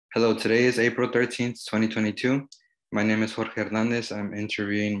Hello, today is April 13th, 2022. My name is Jorge Hernandez. I'm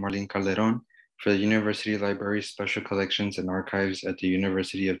interviewing Marlene Calderon for the University Library Special Collections and Archives at the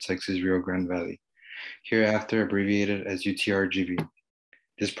University of Texas Rio Grande Valley, hereafter abbreviated as UTRGV.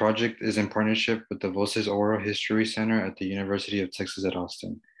 This project is in partnership with the Voces Oral History Center at the University of Texas at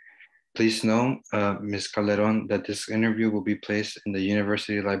Austin. Please know, Ms. Calderon, that this interview will be placed in the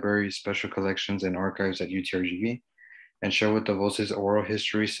University Library Special Collections and Archives at UTRGV and share with the Voces Oral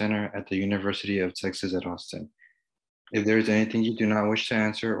History Center at the University of Texas at Austin. If there is anything you do not wish to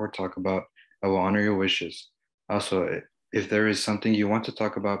answer or talk about, I will honor your wishes. Also, if there is something you want to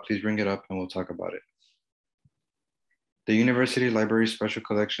talk about, please bring it up and we'll talk about it. The University Library Special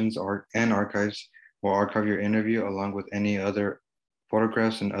Collections and Archives will archive your interview along with any other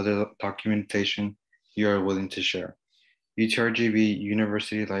photographs and other documentation you are willing to share. UTRGV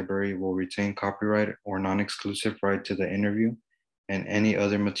University Library will retain copyright or non-exclusive right to the interview and any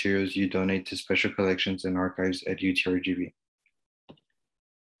other materials you donate to Special Collections and Archives at UTRGV.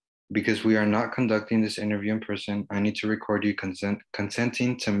 Because we are not conducting this interview in person, I need to record you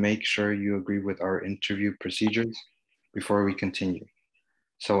consenting to make sure you agree with our interview procedures before we continue.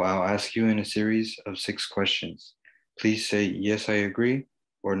 So I'll ask you in a series of 6 questions. Please say, yes, I agree,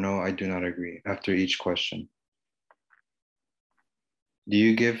 or no, I do not agree after each question. Do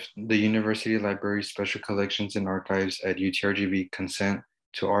you give the University Library Special Collections and Archives at UTRGV consent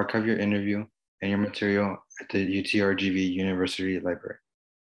to archive your interview and your material at the UTRGV University Library?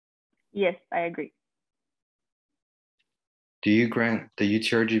 Yes, I agree. Do you grant the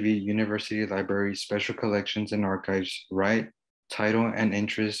UTRGV University Library Special Collections and Archives right, title, and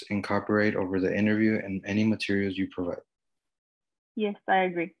interest in copyright over the interview and any materials you provide? Yes, I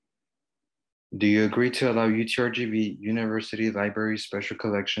agree. Do you agree to allow UTRGV University Library Special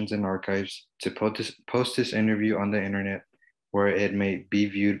Collections and Archives to post this interview on the internet where it may be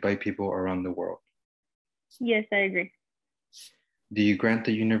viewed by people around the world? Yes, I agree. Do you grant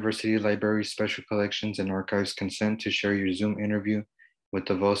the University Library Special Collections and Archives consent to share your Zoom interview with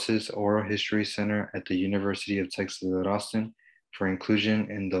the Voces Oral History Center at the University of Texas at Austin for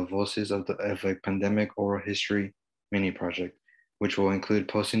inclusion in the Voces of a Pandemic Oral History mini project, which will include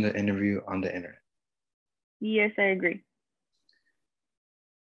posting the interview on the internet? Yes, I agree.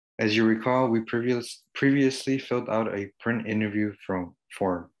 As you recall, we previously filled out a print interview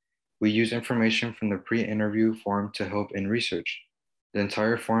form. We use information from the pre-interview form to help in research. The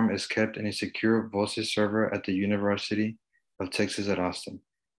entire form is kept in a secure Voces server at the University of Texas at Austin.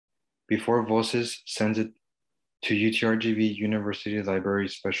 Before Voces sends it to UTRGV University Library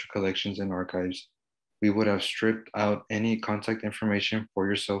Special Collections and Archives, we would have stripped out any contact information for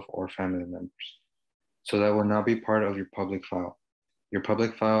yourself or family members. So that will now be part of your public file. Your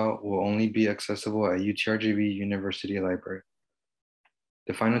public file will only be accessible at UTRGV University Library.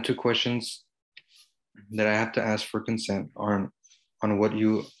 The final 2 questions that I have to ask for consent are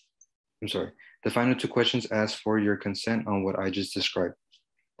the final 2 questions ask for your consent on what I just described.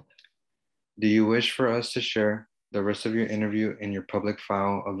 Do you wish for us to share the rest of your interview in your public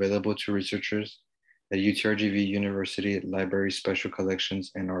file available to researchers at UTRGV University Library Special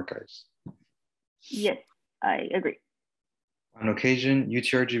Collections and Archives? Yes, I agree. On occasion,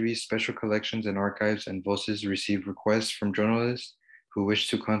 UTRGV Special Collections and Archives and Voces receive requests from journalists who wish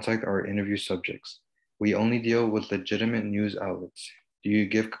to contact our interview subjects. We only deal with legitimate news outlets. Do you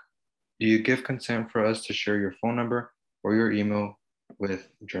give consent for us to share your phone number or your email with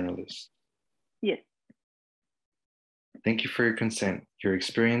journalists? Yes. Thank you for your consent. Your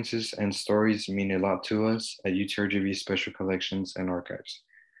experiences and stories mean a lot to us at UTRGV Special Collections and Archives.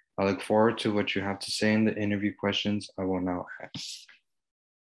 I look forward to what you have to say in the interview questions I will now ask.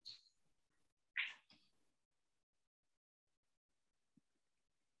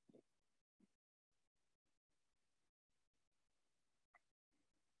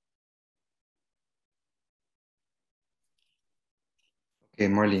 Okay,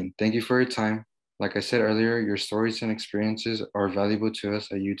 Marlene, thank you for your time. Like I said earlier, your stories and experiences are valuable to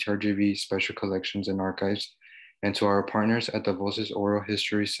us at UTRGV Special Collections and Archives and to our partners at the Voces Oral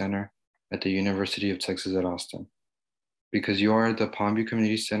History Center at the University of Texas at Austin. Because you are the Palmview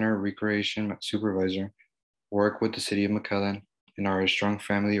Community Center Recreation Supervisor, work with the City of McAllen, and are a strong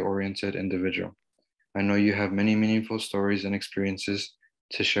family-oriented individual. I know you have many meaningful stories and experiences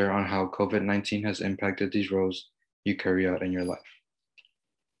to share on how COVID-19 has impacted these roles you carry out in your life.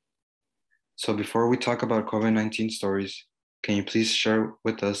 So before we talk about COVID-19 stories, can you please share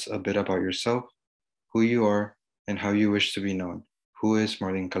with us a bit about yourself, who you are, and how you wish to be known? Who is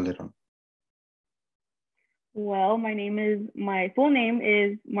Marlene Calderon? Well, my full name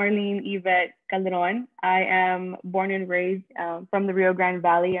is Marlene Yvette Calderon. I am born and raised from the Rio Grande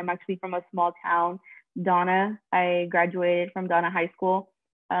Valley. I'm actually from a small town, Donna. I graduated from Donna High School.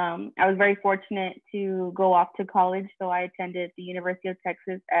 I was very fortunate to go off to college, so I attended the University of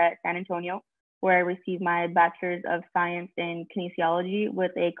Texas at San Antonio, where I received my Bachelor's of Science in Kinesiology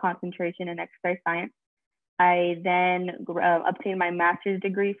with a concentration in exercise science. I then obtained my master's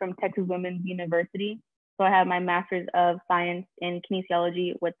degree from Texas Women's University. So I have my master's of science in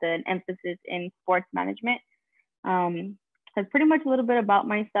kinesiology with an emphasis in sports management. That's pretty much a little bit about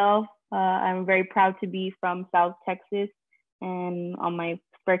myself. I'm very proud to be from South Texas. And on my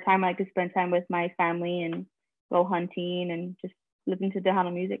spare time, I like to spend time with my family and go hunting and just listen to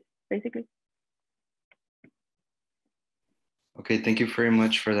Tejano music, basically. Okay, thank you very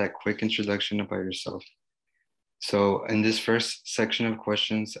much for that quick introduction about yourself. So in this first section of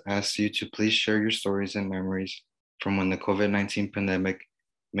questions, I ask you to please share your stories and memories from when the COVID-19 pandemic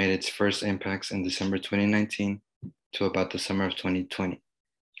made its first impacts in December 2019 to about the summer of 2020.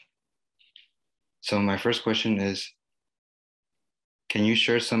 So my first question is, can you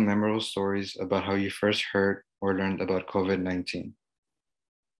share some memorable stories about how you first heard or learned about COVID-19?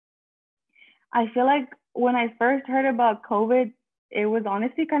 I feel like when I first heard about COVID, it was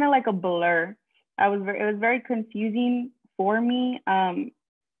honestly kind of like a blur. It was very confusing for me. I'm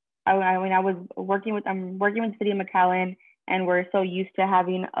working with City of McAllen, and we're so used to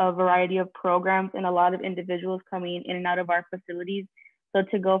having a variety of programs and a lot of individuals coming in and out of our facilities. So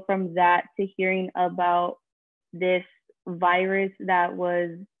to go from that to hearing about this virus that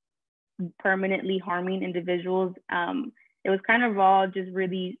was permanently harming individuals, it was kind of all just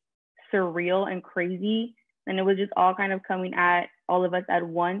really surreal and crazy. And it was just all kind of coming at all of us at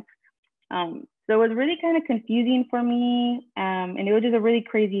once. So it was really kind of confusing for me. And it was just a really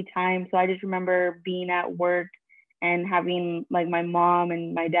crazy time. So I just remember being at work and having like my mom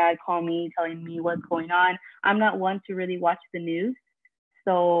and my dad call me, telling me what's going on. I'm not one to really watch the news.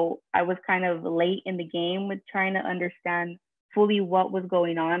 So I was kind of late in the game with trying to understand fully what was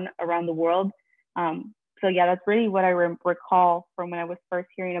going on around the world. So yeah, that's really what I recall from when I was first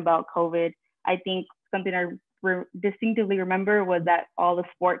hearing about COVID. I think something I distinctively remember was that all the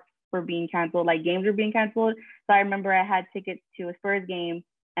sports were being canceled, like games were being canceled. So I remember I had tickets to a Spurs game,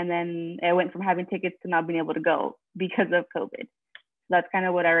 and then I went from having tickets to not being able to go because of COVID. So that's kind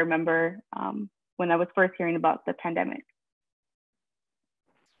of what I remember when I was first hearing about the pandemic.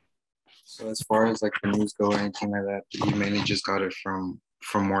 So as far as like the news go or anything like that, you mainly just got it from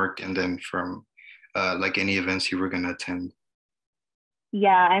work and then from like any events you were gonna attend.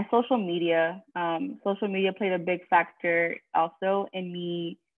 Yeah, and social media. Social media played a big factor also in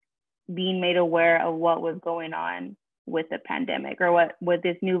me being made aware of what was going on with the pandemic or what with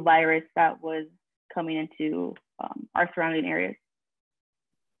this new virus that was coming into our surrounding areas.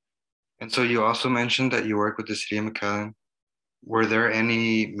 And so you also mentioned that you work with the City of McAllen. Were there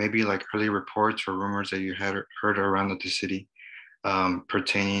any maybe like early reports or rumors that you had heard around the city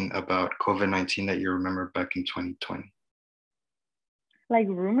pertaining about COVID-19 that you remember back in 2020? Like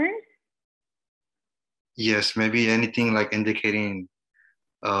rumors? Yes, maybe anything like indicating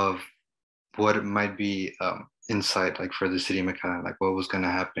of what it might be inside, like for the City of McAllen, like what was going to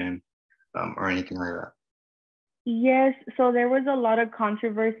happen or anything like that. Yes, so there was a lot of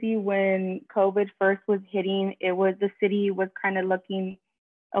controversy when COVID first was hitting. The city was kind of looking,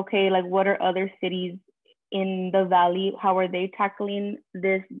 okay, like what are other cities in the valley? How are they tackling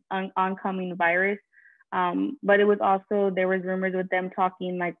this oncoming virus? But it was also, there was rumors with them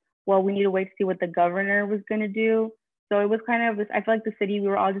talking like, well, we need to wait to see what the governor was going to do. So it was kind of, I feel like the city, we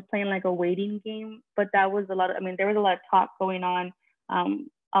were all just playing like a waiting game, but that was there was a lot of talk going on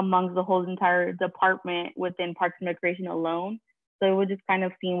amongst the whole entire department within Parks and Recreation alone. So it was just kind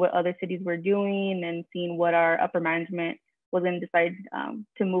of seeing what other cities were doing and seeing what our upper management was going to decide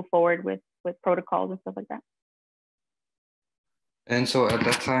to move forward with protocols and stuff like that. And so at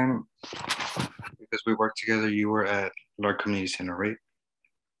that time, because we worked together, you were at Lark Community Center, right?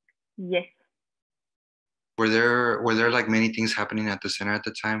 Yes. Were there like many things happening at the center at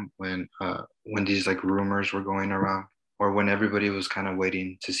the time when these like rumors were going around, or when everybody was kind of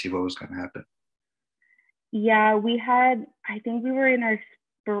waiting to see what was going to happen? Yeah, I think we were in our,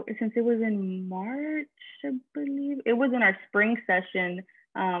 since it was in March, I believe, it was in our spring session.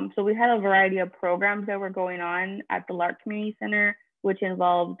 So we had a variety of programs that were going on at the Lark Community Center, which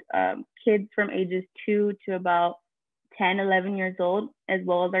involved kids from ages 2 to about 10, 11 years old, as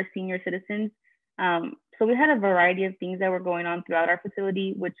well as our senior citizens. So we had a variety of things that were going on throughout our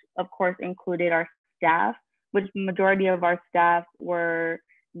facility, which of course included our staff, which majority of our staff were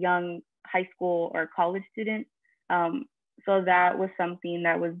young high school or college students. So that was something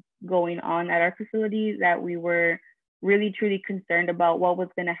that was going on at our facility that we were really truly concerned about what was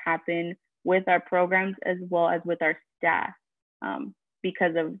going to happen with our programs as well as with our staff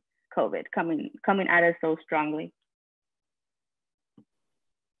because of COVID coming at us so strongly.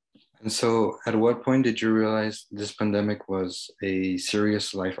 And so at what point did you realize this pandemic was a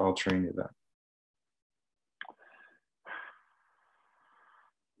serious life-altering event?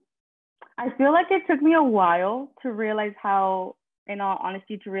 I feel like it took me a while to realize how, in all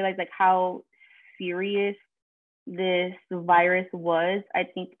honesty, to realize like how serious this virus was. I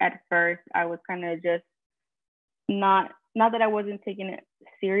think at first I was kind of just not that I wasn't taking it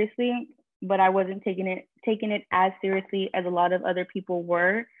seriously, but I wasn't taking it as seriously as a lot of other people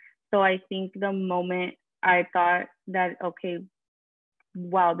were. So I think the moment I thought that, okay,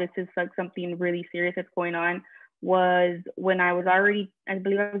 wow, this is like something really serious that's going on, was when I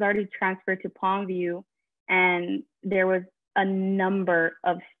believe I was already transferred to Palmview, and there was a number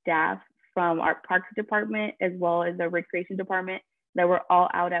of staff from our parks department as well as the recreation department that were all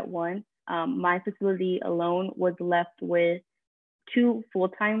out at once. My facility alone was left with 2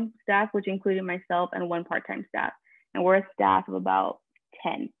 full-time staff, which included myself, and 1 part-time staff. And we're a staff of about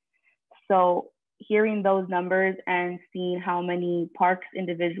 10. So hearing those numbers and seeing how many parks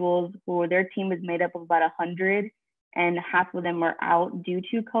individuals who their team is made up of about 100 and half of them are out due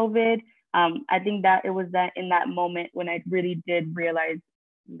to COVID, I think that it was that in that moment when I really did realize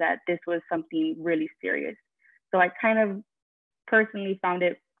that this was something really serious. So I kind of personally found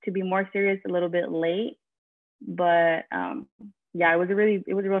it to be more serious a little bit late, but yeah, it was a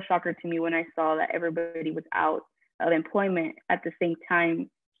real shocker to me when I saw that everybody was out of employment at the same time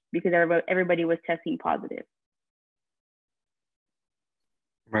because everybody was testing positive.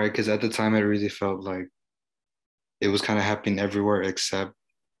 Right, because at the time it really felt like it was kind of happening everywhere except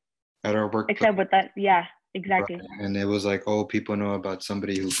at our workplace. Except with that, yeah, exactly. Right. And it was like, oh, people know about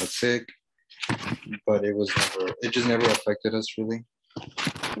somebody who got sick, but it just never affected us really.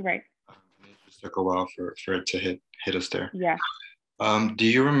 Right. It just took a while for it to hit us there. Yeah. Do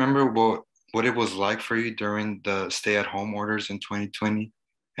you remember what it was like for you during the stay-at-home orders in 2020?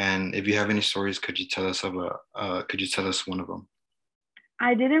 And if you have any stories, could you tell us one of them?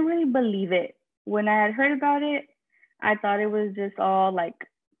 I didn't really believe it. When I had heard about it, I thought it was just all like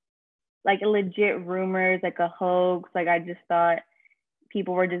a legit rumors, like a hoax. Like I just thought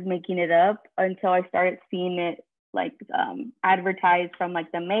people were just making it up until I started seeing it like advertised from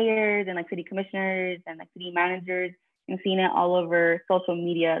like the mayors and like city commissioners and like city managers, and seeing it all over social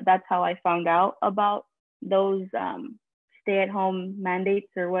media. That's how I found out about those stay-at-home mandates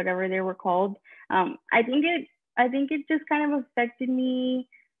or whatever they were called. I think it just kind of affected me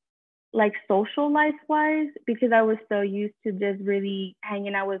like social life wise, because I was so used to just really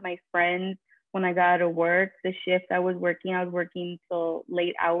hanging out with my friends when I got out of work. The shift I was working till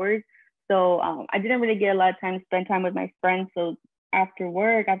late hours. So I didn't really get a lot of time to spend time with my friends. So after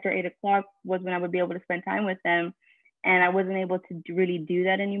work, after 8 o'clock was when I would be able to spend time with them. And I wasn't able to really do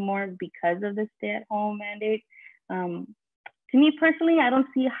that anymore because of the stay-at-home mandate. To me personally, I don't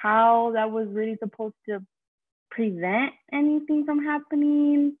see how that was really supposed to prevent anything from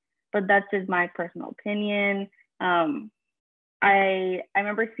happening, but that's just my personal opinion. I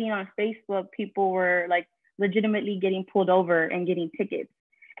remember seeing on Facebook people were like legitimately getting pulled over and getting tickets.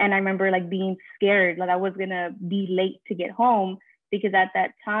 And I remember like being scared that I was gonna be late to get home, because at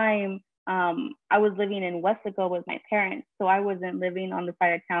that time I was living in Wesco with my parents. So I wasn't living on the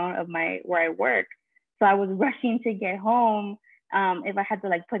side of town of where I work. So I was rushing to get home. If I had to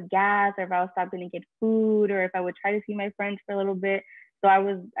like put gas, or if I was stopping to get food, or if I would try to see my friends for a little bit. So I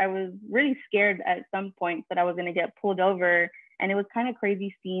was really scared at some point that I was gonna get pulled over. And it was kind of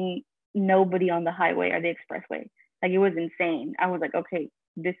crazy seeing nobody on the highway or the expressway. Like it was insane. I was like, okay,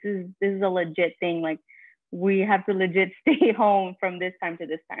 this is a legit thing. Like we have to legit stay home from this time to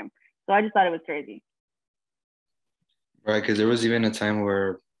this time. So I just thought it was crazy. Right, because there was even a time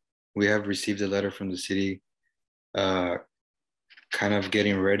where we have received a letter from the city kind of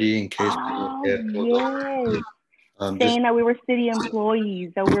getting ready in case we get pulled over. Saying that we were city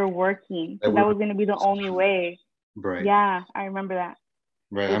employees, that we were working, because that was going to be the only way. Right. Yeah, I remember that.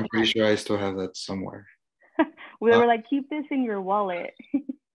 Right, I'm pretty sure I still have that somewhere. We were like, keep this in your wallet.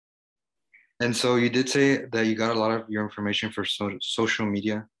 And so you did say that you got a lot of your information for social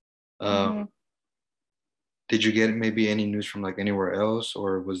media. Did you get maybe any news from like anywhere else,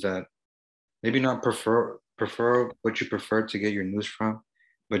 or was that maybe not prefer what you preferred to get your news from,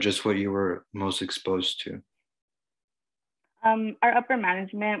 but just what you were most exposed to? Our upper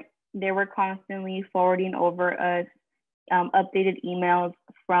management, they were constantly forwarding over us updated emails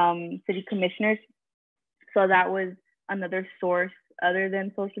from city commissioners. So that was another source other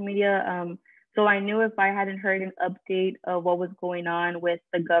than social media. So I knew if I hadn't heard an update of what was going on with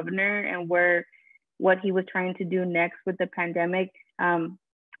the governor and what he was trying to do next with the pandemic,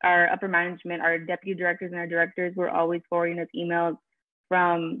 our upper management, our deputy directors and our directors were always forwarding us emails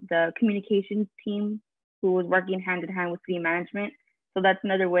from the communications team who was working hand in hand with city management. So that's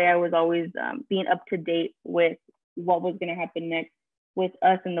another way I was always being up to date with what was going to happen next with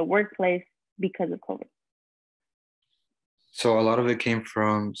us in the workplace because of COVID. So a lot of it came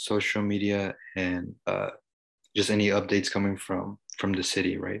from social media and just any updates coming from the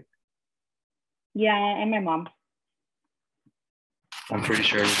city, right? Yeah, and my mom. I'm pretty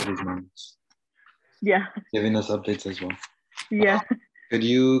sure everybody's moms. Yeah. Giving us updates as well. Yeah. Could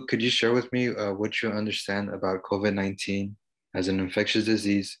you share with me what you understand about COVID-19 as an infectious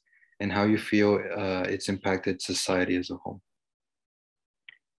disease and how you feel it's impacted society as a whole?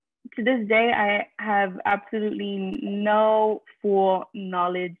 To this day, I have absolutely no full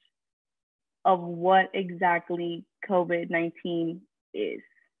knowledge of what exactly COVID-19 is.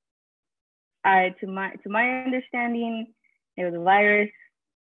 To my understanding, it was a virus,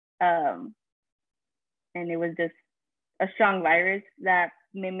 and it was just a strong virus that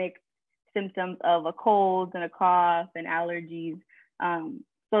mimics symptoms of a cold and a cough and allergies.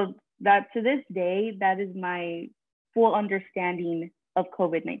 So that to this day, that is my full understanding of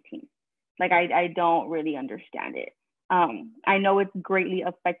COVID-19. Like I don't really understand it. I know it's greatly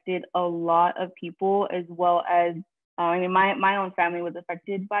affected a lot of people, as well as I mean my own family was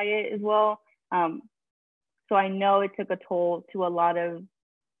affected by it as well. So I know it took a toll to a lot of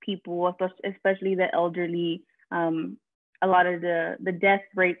people, especially the elderly. A lot of the death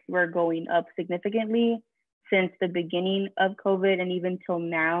rates were going up significantly since the beginning of COVID, and even till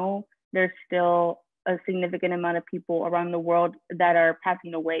now, there's still a significant amount of people around the world that are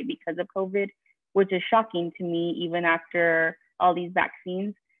passing away because of COVID, which is shocking to me, even after all these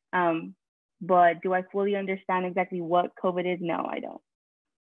vaccines. But do I fully understand exactly what COVID is? No, I don't.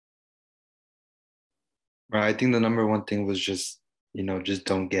 Right. I think the number one thing was just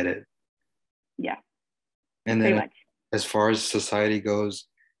don't get it. Yeah. And pretty then much. as far as society goes,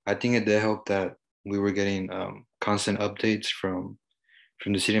 I think it did help that we were getting constant updates from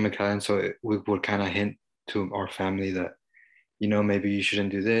the city of McAllen. So we would kind of hint to our family that, maybe you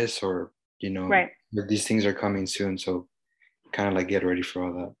shouldn't do this, or, Right. that these things are coming soon. So kind of like get ready for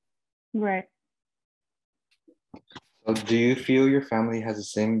all that. Right. So do you feel your family has the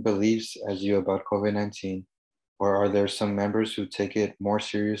same beliefs as you about COVID-19? Or are there some members who take it more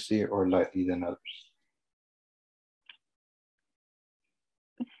seriously or lightly than others?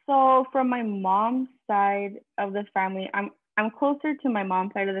 So from my mom's side of the family, I'm closer to my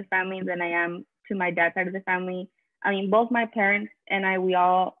mom's side of the family than I am to my dad's side of the family. I mean, both my parents and I,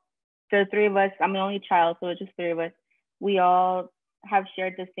 the three of us, I'm the only child, so it's just three of us. We all have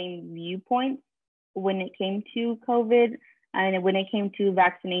shared the same viewpoints when it came to COVID and when it came to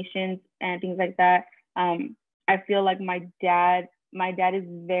vaccinations and things like that. I feel like my dad is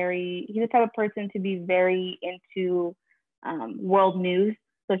he's the type of person to be very into world news.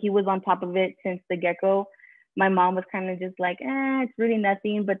 So he was on top of it since the get-go. My mom was kind of just like, it's really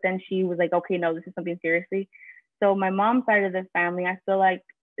nothing. But then she was like, okay, no, this is something seriously. So my mom's side of the family, I feel like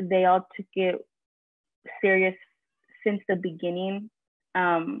they all took it serious since the beginning.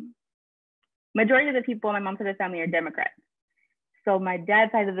 Majority of the people on my mom's side of the family are Democrats. So my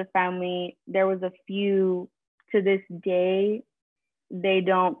dad's side of the family, there was a few to this day, they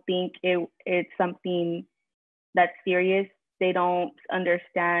don't think it's something that's serious. They don't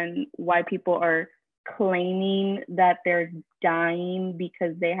understand why people are claiming that they're dying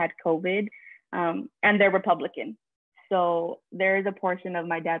because they had COVID, and they're Republican. So there is a portion of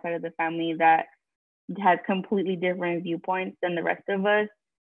my dad's side of the family that has completely different viewpoints than the rest of us,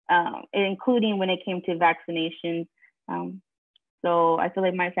 including when it came to vaccinations. So I feel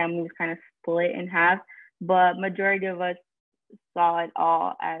like my family was kind of split in half, but majority of us saw it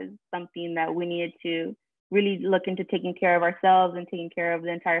all as something that we needed to really look into taking care of ourselves and taking care of the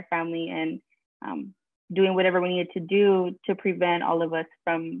entire family, and doing whatever we needed to do to prevent all of us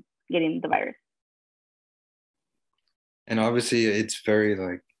from getting the virus. And obviously it's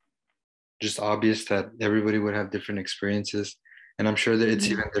very just obvious that everybody would have different experiences. And I'm sure that it's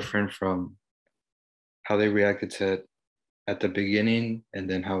even different from how they reacted to it at the beginning and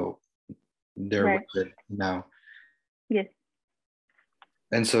then how they're with it now. Yes.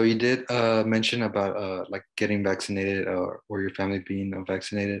 And so you did mention about getting vaccinated or your family being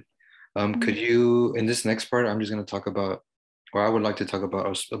vaccinated. Could you, in this next part, I'm just going to talk about, or I would like to talk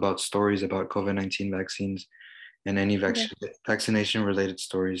about stories about COVID-19 vaccines and any Okay. vaccination related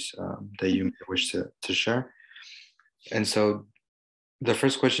stories that you may wish to share. And so the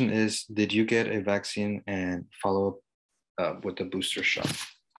first question is, did you get a vaccine and follow up with the booster shot?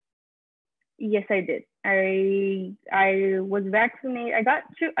 Yes, I did. I was vaccinated.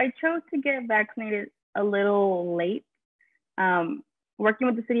 I chose to get vaccinated a little late. Working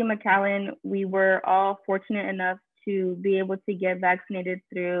with the City of McAllen, we were all fortunate enough to be able to get vaccinated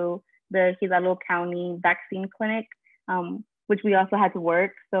through the Hidalgo County Vaccine Clinic, which we also had to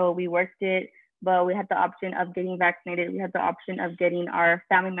work. So we worked it, but we had the option of getting vaccinated. We had the option of getting our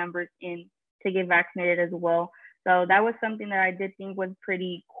family members in to get vaccinated as well. So that was something that I did think was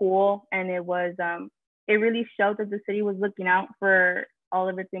pretty cool. And it really showed that the city was looking out for all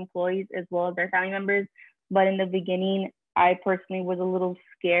of its employees as well as their family members. But in the beginning, I personally was a little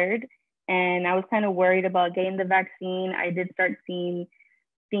scared and I was kind of worried about getting the vaccine. I did start seeing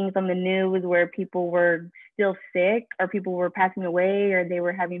things on the news where people were still sick or people were passing away or they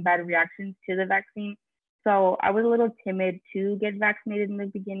were having bad reactions to the vaccine. So I was a little timid to get vaccinated in the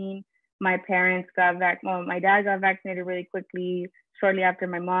beginning. My parents my dad got vaccinated really quickly, shortly after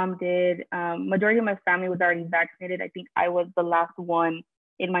my mom did. Majority of my family was already vaccinated. I think I was the last one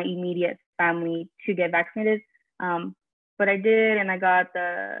in my immediate family to get vaccinated. But I did, and I got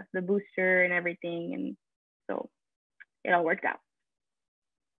the booster and everything, and so it all worked out.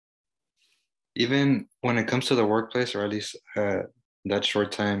 Even when it comes to the workplace, or at least that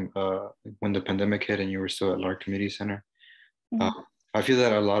short time when the pandemic hit and you were still at Lark Community Center, I feel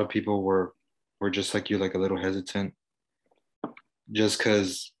that a lot of people were just like you, like a little hesitant, just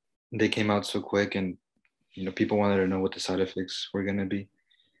because they came out so quick, and people wanted to know what the side effects were gonna be.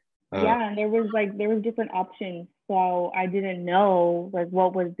 Yeah, and there was different options, so I didn't know like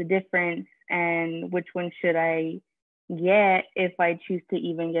what was the difference and which one should I get if I choose to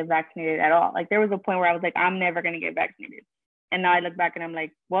even get vaccinated at all. Like there was a point where I was like, I'm never gonna get vaccinated, and now I look back and I'm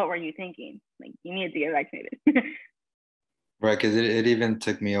like, what were you thinking? Like you needed to get vaccinated. Right, because it even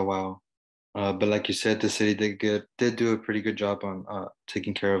took me a while, but like you said, the city did do a pretty good job on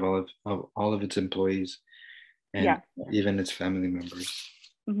taking care of all of its employees and even its family members.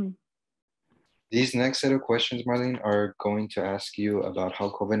 Mm-hmm. These next set of questions, Marlene, are going to ask you about how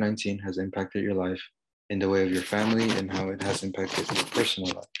COVID-19 has impacted your life in the way of your family and how it has impacted your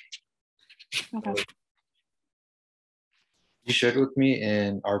personal life. Okay. You shared with me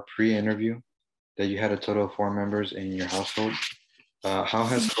in our pre-interview that you had a total of 4 members in your household. How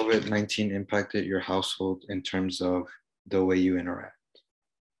has COVID-19 impacted your household in terms of the way you interact?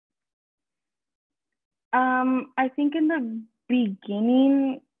 I think in the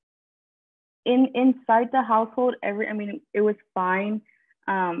beginning, inside the household, it was fine.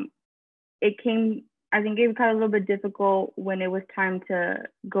 I think it got a little bit difficult when it was time to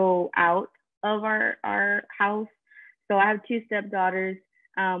go out of our house. So I have 2 stepdaughters.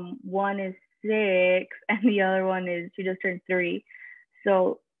 One is 6 and the other one she just turned 3.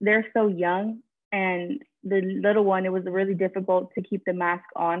 So they're so young, and the little one, it was really difficult to keep the mask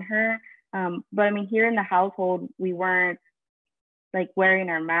on her. But here in the household, we weren't like wearing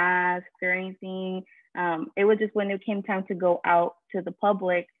our masks or anything. It was just when it came time to go out to the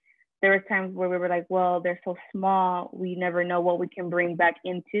public, there were times where we were like, well, they're so small, we never know what we can bring back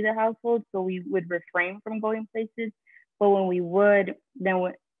into the household. So we would refrain from going places. But when we would, then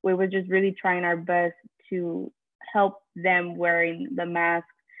we were just really trying our best to help them wearing the mask,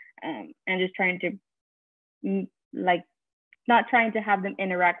 and just trying to not trying to have them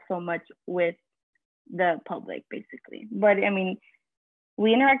interact so much with the public, basically. But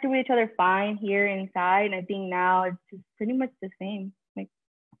we interacted with each other fine here inside, and I think now it's just pretty much the same. Like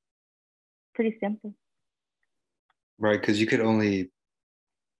pretty simple. Right, because you could only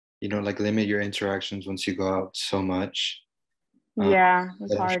limit your interactions once you go out so much. Yeah,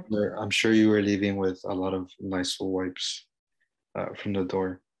 it's hard. I'm sure you were leaving with a lot of Lysol wipes from the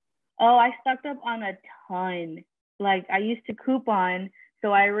door. Oh, I stocked up on a ton. Like I used to coupon,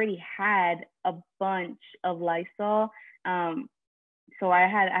 so I already had a bunch of Lysol. So I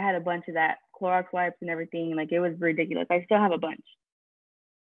had a bunch of that, Clorox wipes and everything. Like it was ridiculous. I still have a bunch.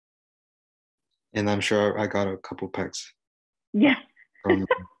 And I'm sure I got a couple packs. Yeah.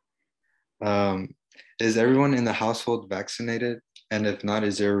 Is everyone in the household vaccinated? And if not,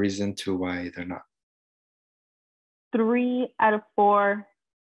 is there a reason to why they're not? 3 out of 4.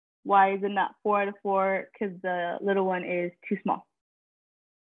 Why is it not 4 out of 4? Because the little one is too small.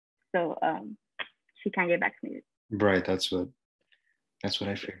 So she can't get vaccinated. Right, that's what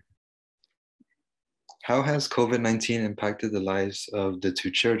I figured. How has COVID-19 impacted the lives of the 2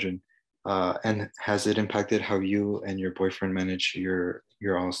 children? And has it impacted how you and your boyfriend manage your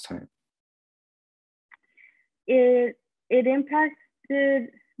all's time? it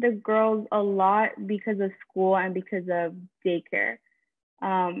impacted the girls a lot because of school and because of daycare.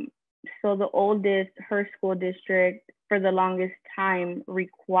 Um, so the oldest, her school district, for the longest time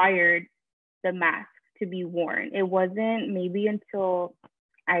required the mask to be worn. It wasn't maybe until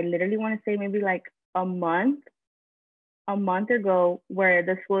I literally want to say maybe like a month ago where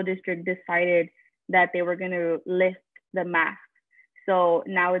the school district decided that they were going to lift the mask. So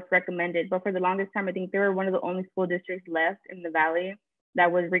now it's recommended. But for the longest time, I think they were one of the only school districts left in the valley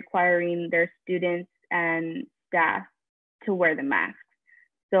that was requiring their students and staff to wear the mask.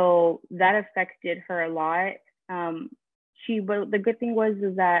 So that affected her a lot. But the good thing was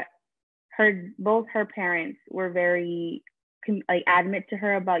is that both her parents were very like adamant to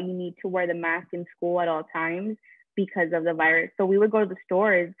her about you need to wear the mask in school at all times because of the virus. So we would go to the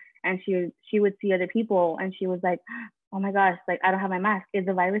stores and she would see other people and she was like, oh my gosh, like I don't have my mask. Is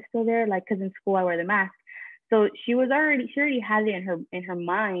the virus still there? Like, cause in school I wear the mask. So she already had it in her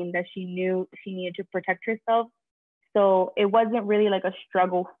mind that she knew she needed to protect herself. So it wasn't really like a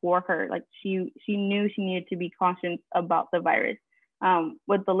struggle for her. Like she knew she needed to be cautious about the virus.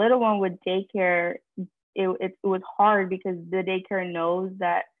 With the little one with daycare, it was hard because the daycare knows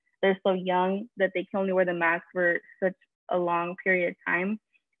that they're so young that they can only wear the mask for such a long period of time.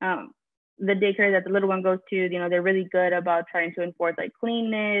 The daycare that the little one goes to, you know, they're really good about trying to enforce like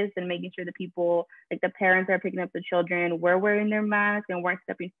cleanness and making sure the people, like the parents are picking up the children, were wearing their masks and weren't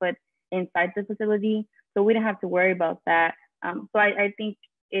stepping foot inside the facility. So we didn't have to worry about that. So I think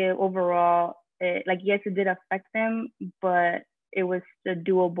overall, like, yes, it did affect them, but it was a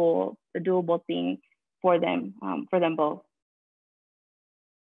doable thing for them both.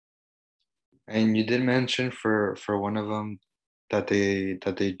 And you did mention for one of them that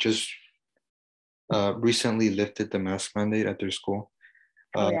they just recently lifted the mask mandate at their school.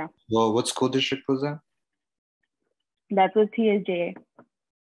 Oh yeah. Well, what school district was that? That was TSJA.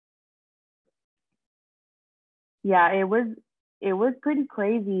 Yeah, it was pretty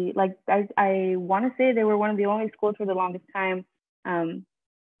crazy. Like I want to say they were one of the only schools for the longest time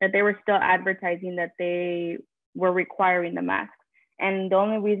that they were still advertising that they were requiring the masks. And the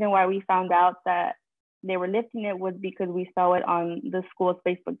only reason why we found out that they were lifting it was because we saw it on the school's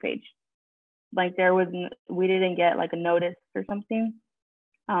Facebook page. Like we didn't get like a notice or something.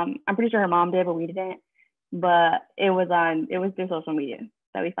 I'm pretty sure her mom did, but we didn't. But it was through social media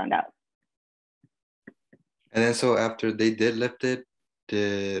that we found out. And then so after they did lift it,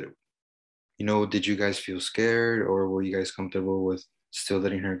 did you guys feel scared or were you guys comfortable with still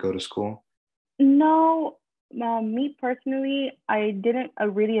letting her go to school? No, me personally, I didn't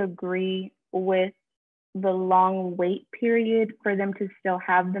really agree with the long wait period for them to still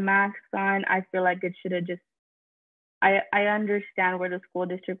have the masks on. I feel like it should have just, I understand where the school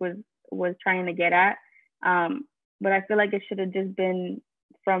district was trying to get at, but I feel like it should have just been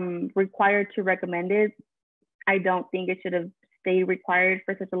from required to recommended. I don't think it should have stayed required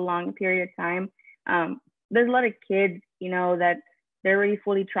for such a long period of time. There's a lot of kids, that they're already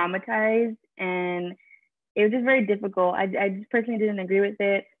fully traumatized, and it was just very difficult. I just personally didn't agree with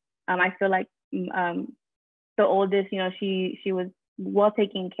it. I feel like the oldest, she was well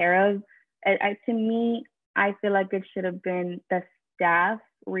taken care of. To me, I feel like it should have been the staff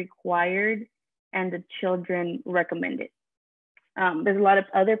required and the children recommended. There's a lot of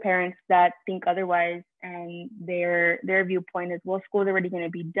other parents that think otherwise, and their viewpoint is, well, school's already going to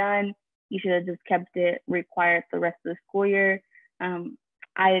be done. You should have just kept it required the rest of the school year.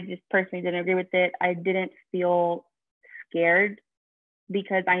 I just personally didn't agree with it. I didn't feel scared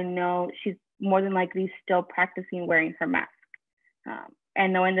because I know she's more than likely still practicing wearing her mask.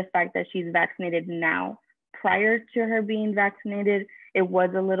 And knowing the fact that she's vaccinated now, prior to her being vaccinated, it was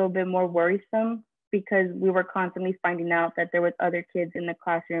a little bit more worrisome because we were constantly finding out that there was other kids in the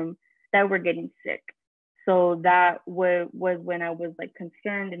classroom that were getting sick. So that was when I was like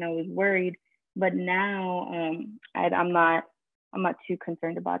concerned and I was worried. But now I'm not too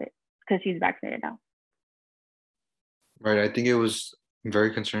concerned about it because she's vaccinated now. Right. I think it was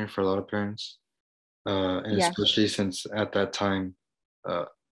very concerning for a lot of parents, and Yeah. especially since at that time,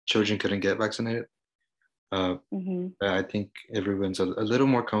 children couldn't get vaccinated. I think everyone's a little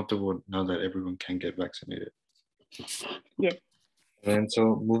more comfortable now that everyone can get vaccinated. Yes. And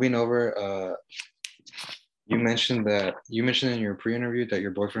so moving over, you mentioned in your pre-interview that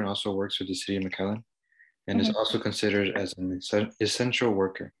your boyfriend also works with the City of McAllen and is also considered as an essential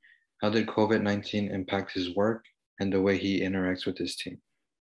worker. How did COVID-19 impact his work and the way he interacts with his team?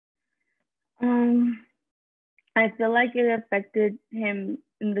 I feel like it affected him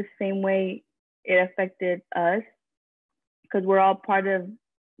in the same way it affected us, because we're all part of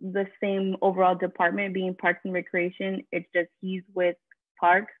the same overall department, being Parks and Recreation. It's just he's with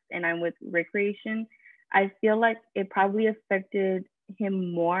Parks and I'm with Recreation. I feel like it probably affected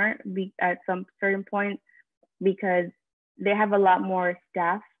him more at some certain points because they have a lot more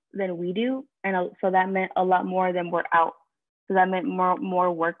staff than we do, and so that meant a lot more than we're out. So that meant more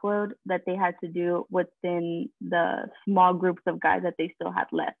workload that they had to do within the small groups of guys that they still had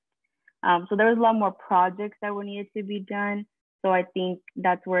left. So there was a lot more projects that were needed to be done. So I think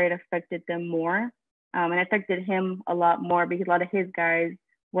that's where it affected them more. And it affected him a lot more because a lot of his guys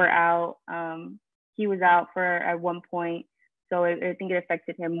were out. He was out for at one point. So I think it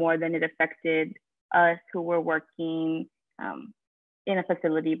affected him more than it affected us who were working in a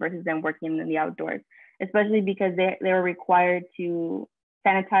facility versus them working in the outdoors, especially because they were required to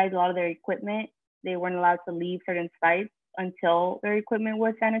sanitize a lot of their equipment. They weren't allowed to leave certain sites until their equipment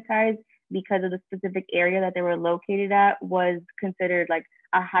was sanitized because of the specific area that they were located at was considered like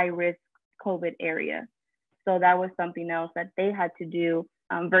a high risk COVID area. So that was something else that they had to do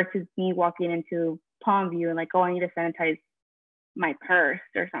versus me walking into Palmview and like, oh, I need to sanitize my purse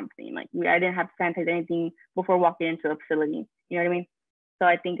or something. Like I didn't have to sanitize anything before walking into a facility. You know what I mean? So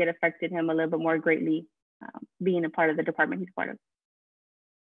I think it affected him a little bit more greatly being a part of the department he's part of.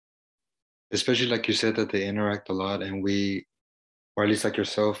 Especially like you said that they interact a lot, and we, or at least like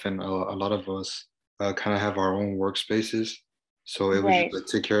yourself and a lot of us, kind of have our own workspaces. So it was just like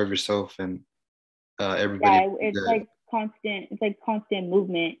take care of yourself and everybody. Yeah, it's like constant. It's like constant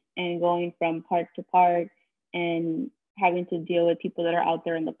movement and going from park to park and having to deal with people that are out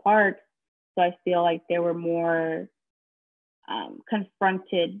there in the park. So I feel like they were more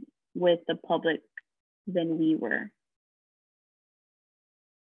confronted with the public than we were.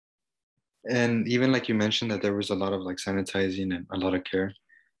 And even like you mentioned that there was a lot of like sanitizing and a lot of care.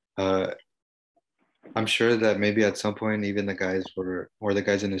 I'm sure that maybe at some point even the guys were, or the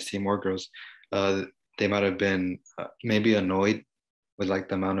guys in his team or girls, they might have been maybe annoyed with like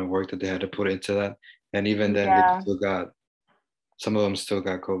the amount of work that they had to put into that. And even then they still got, some of them still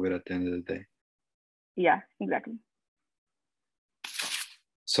got COVID at the end of the day. Yeah, exactly.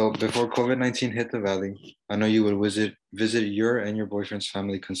 So before COVID-19 hit the valley, I know you would visit your and your boyfriend's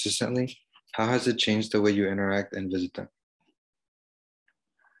family consistently. How has it changed the way you interact and visit them?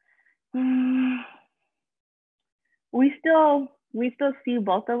 We still see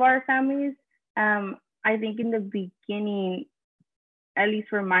both of our families. I think in the beginning, at least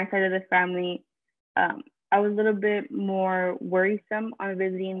for my side of the family, I was a little bit more worrisome on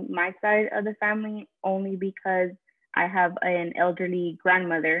visiting my side of the family, only because I have an elderly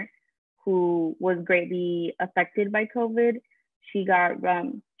grandmother who was greatly affected by COVID. She got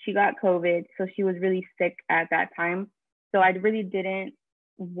COVID, so she was really sick at that time. So I really didn't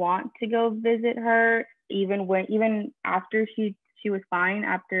want to go visit her, even after she was fine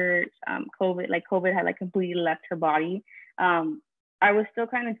after COVID, like COVID had like completely left her body. I was still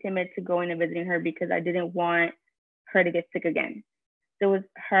kind of timid to go in and visiting her because I didn't want her to get sick again. So it was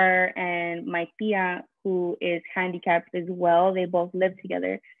her and my tia, who is handicapped as well. They both live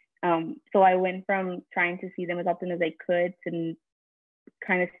together. So I went from trying to see them as often as I could to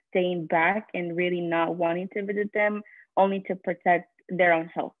kind of staying back and really not wanting to visit them, only to protect their own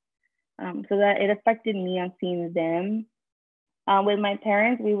health. So that it affected me on seeing them. With my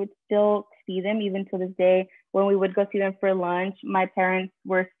parents, we would still see them even to this day. When we would go see them for lunch, my parents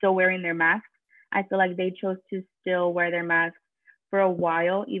were still wearing their masks. I feel like they chose to still wear their masks for a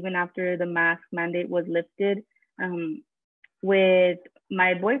while, even after the mask mandate was lifted. With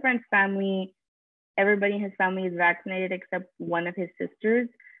my boyfriend's family, everybody in his family is vaccinated except one of his sisters.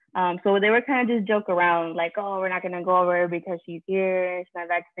 So they were kind of just joke around like, oh, we're not gonna go over because she's here, she's not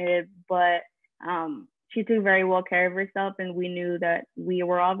vaccinated. But she took very well care of herself, and we knew that we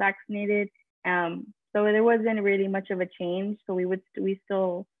were all vaccinated. So there wasn't really much of a change. So we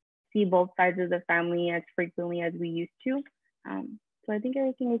still see both sides of the family as frequently as we used to. So I think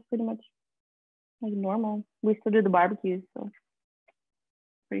everything was pretty much like normal. We still do the barbecues, so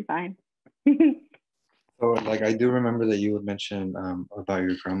pretty fine. So like I do remember that you would mention about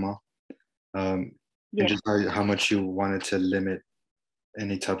your grandma, and just how much you wanted to limit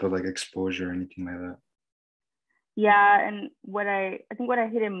any type of like exposure or anything like that. Yeah, and what I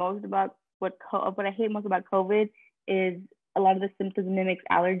hate most about COVID is a lot of the symptoms mimics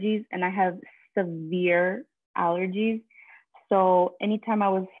allergies, and I have severe allergies. So anytime I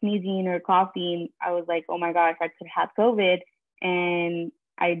was sneezing or coughing, I was like, oh my gosh, I could have COVID. And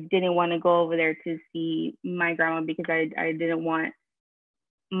I didn't want to go over there to see my grandma because I didn't want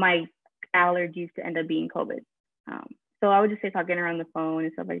my allergies to end up being COVID. So I would just say talking around the phone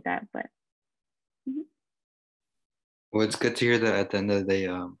and stuff like that. But Well, it's good to hear that at the end of the day,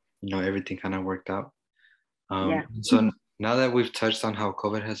 everything kind of worked out. Yeah. Now that we've touched on how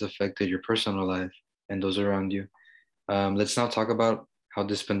COVID has affected your personal life and those around you, let's now talk about how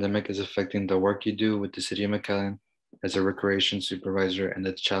this pandemic is affecting the work you do with the City of McAllen as a recreation supervisor and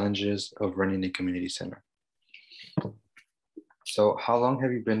the challenges of running a community center. So, how long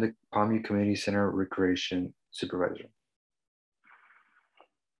have you been the Palmview Community Center recreation supervisor?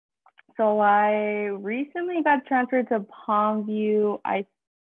 So I recently got transferred to Palmview. I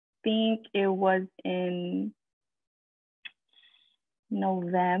think it was in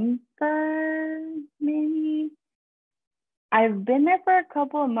November, maybe. I've been there for a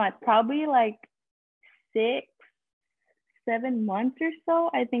couple of months, probably like 6, 7 months or so.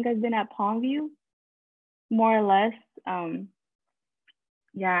 I think I've been at Palmview, more or less.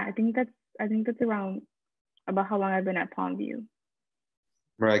 Yeah, I think that's around about how long I've been at Palmview.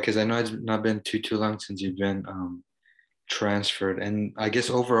 Right, because I know it's not been too long since you've been transferred, and I guess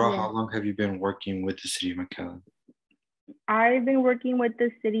overall, Yeah. how long have you been working with the City of McAllen? I've been working with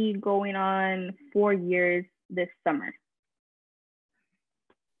the city going on 4 years this summer.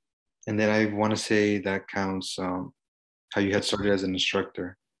 And then I want to say that counts how you had started as an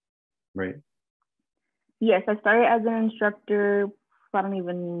instructor, right? Yes, I started as an instructor. I don't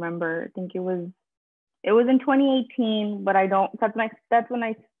even remember. I think it was in 2018, but that's when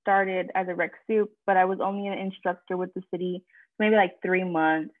I started as a rec soup, but I was only an instructor with the city, maybe like 3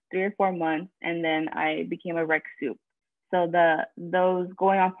 months, 3 or 4 months, and then I became a rec soup. So those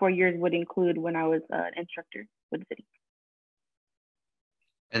going on 4 years would include when I was an instructor with the city.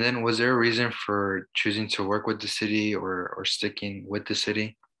 And then was there a reason for choosing to work with the city or sticking with the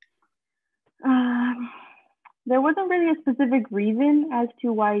city? There wasn't really a specific reason as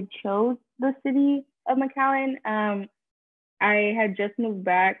to why I chose the city of McAllen. I had just moved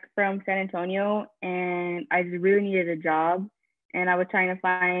back from San Antonio and I just really needed a job. And I was trying to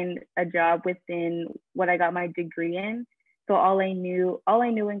find a job within what I got my degree in. So all I knew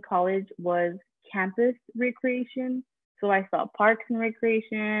in college was campus recreation. So I saw parks and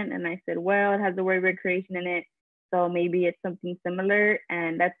recreation and I said, well, it has the word recreation in it. So maybe it's something similar.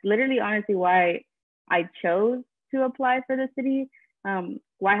 And that's literally honestly why I chose to apply for the city.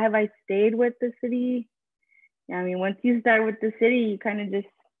 Why have I stayed with the city? I mean, once you start with the city, you kind of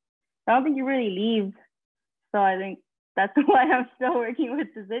I don't think you really leave. So I think that's why I'm still working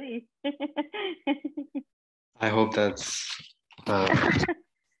with the city. I hope that's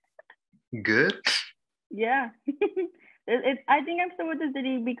good. Yeah. I think I'm still with the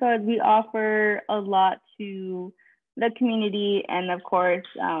city because we offer a lot to the community. And of course,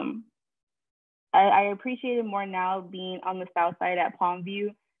 I appreciate it more now being on the south side at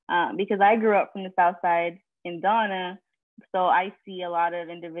Palmview because I grew up from the south side in Donna. So I see a lot of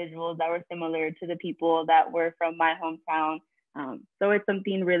individuals that were similar to the people that were from my hometown. So it's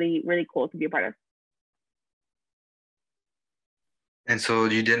something really, really cool to be a part of. And so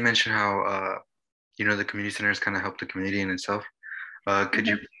you did mention how, the community centers kind of helped the community in itself. Could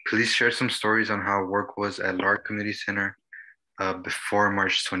you please share some stories on how work was at Lark Community Center before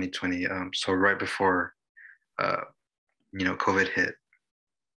March 2020? So right before, COVID hit.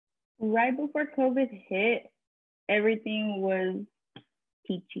 Right before COVID hit, everything was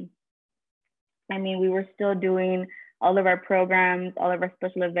peachy. I mean, we were still doing all of our programs, all of our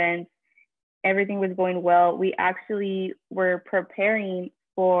special events. Everything was going well. We actually were preparing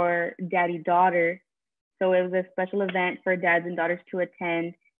for daddy-daughter. So it was a special event for dads and daughters to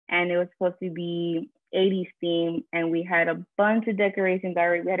attend. And it was supposed to be 80s theme. And we had a bunch of decorations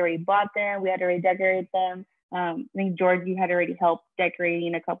already. We had already bought them. We had already decorated them. I think George, you had already helped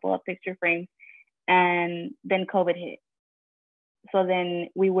decorating a couple of picture frames. And then COVID hit. So then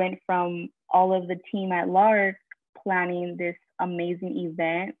we went from all of the team at Lark planning this amazing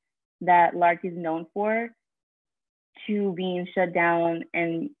event that Lark is known for to being shut down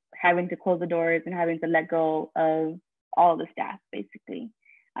and having to close the doors and having to let go of all the staff, basically.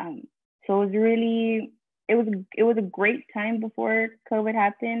 So it was a great time before COVID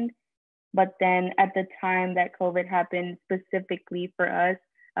happened. But then at the time that COVID happened specifically for us,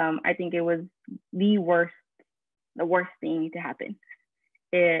 I think it was the worst thing to happen.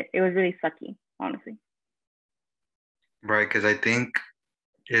 It was really sucky, honestly. Right, because I think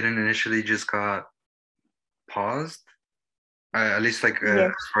it initially just got paused, at least like Yes.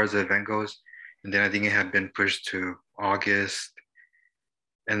 as far as the event goes, and then I think it had been pushed to August,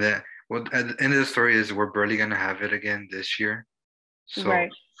 and then at the end of the story is we're barely gonna have it again this year. So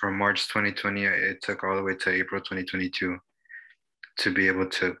Right. from March 2020, it took all the way to April 2022 to be able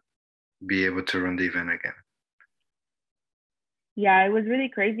to run the event again. Yeah, it was really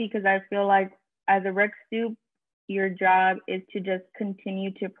crazy because I feel like as a rec soup, your job is to just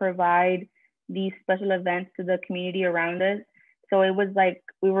continue to provide these special events to the community around us. So it was like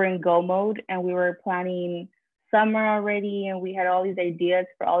we were in go mode and we were planning summer already, and we had all these ideas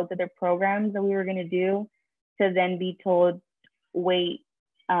for all these other programs that we were going to do, to then be told, wait,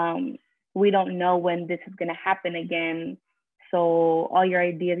 we don't know when this is going to happen again. So all your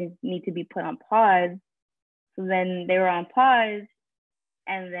ideas need to be put on pause. So then they were on pause,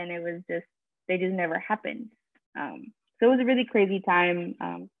 and then it was just, they just never happened. So it was a really crazy time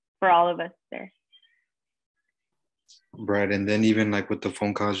for all of us there. Right. And then even like with the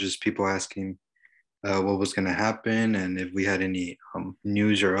phone calls, just people asking what was going to happen and if we had any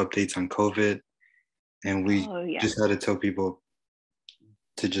news or updates on COVID. And we just had to tell people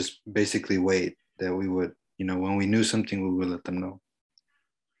to just basically wait, that we would, when we knew something, we would let them know.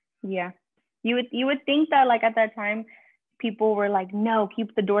 Yeah. You would think that like at that time, people were like, no,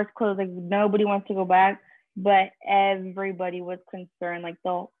 keep the doors closed. Like nobody wants to go back. But everybody was concerned, like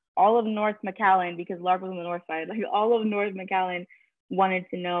all of North McAllen, because LARC was on the north side, like all of North McAllen wanted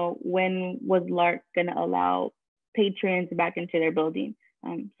to know when was LARC going to allow patrons back into their building.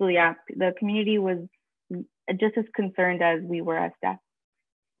 So yeah, the community was just as concerned as we were as staff.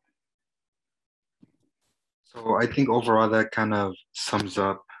 So I think overall that kind of sums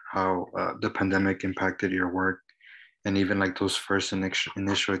up how the pandemic impacted your work, and even like those first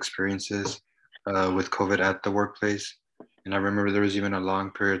initial experiences with COVID at the workplace. And I remember there was even a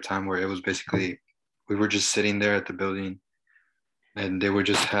long period of time where it was basically, we were just sitting there at the building and they would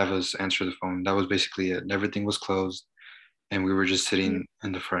just have us answer the phone. That was basically it. Everything was closed and we were just sitting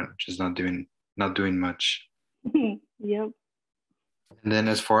in the front, just not doing much. Yep. And then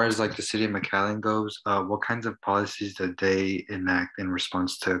as far as like the city of McAllen goes, what kinds of policies did they enact in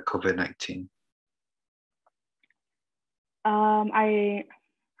response to COVID-19? I'm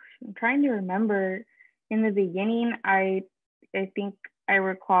trying to remember. In the beginning, I think I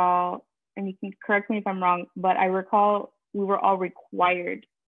recall, and you can correct me if I'm wrong, but I recall we were all required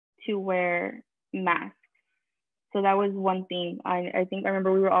to wear masks. So that was one thing. I think I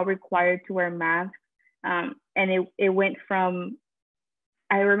remember we were all required to wear masks. And it went from,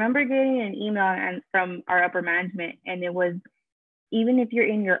 I remember getting an email from our upper management, and it was, even if you're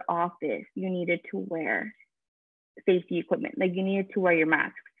in your office, you needed to wear safety equipment. Like you needed to wear your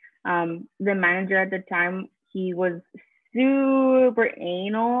mask. The manager at the time, he was super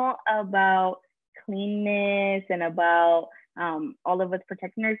anal about cleanness and about all of us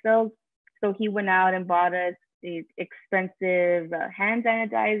protecting ourselves. So he went out and bought us these expensive hand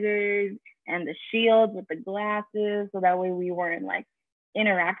sanitizers and the shields with the glasses, so that way we weren't like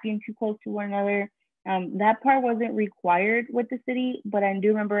interacting too close to one another. That part wasn't required with the city, but I do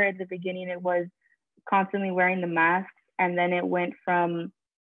remember at the beginning it was constantly wearing the masks, and then it went from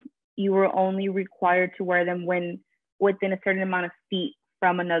you were only required to wear them when within a certain amount of feet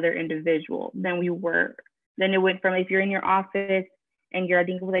from another individual. Then it went from, if you're in your office and you're, I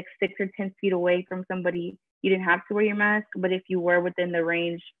think it was like 6 or 10 feet away from somebody, you didn't have to wear your mask. But if you were within the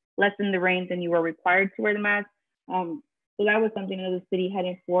range, less than the range, then you were required to wear the mask. So that was something that the city had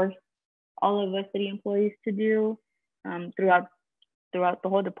enforced all of us city employees to do throughout the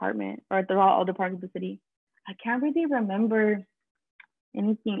whole department, or throughout all departments of the city. I can't really remember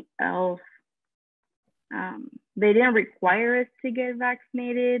anything else. They didn't require us to get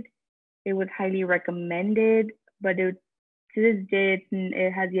vaccinated. It was highly recommended, but to this day,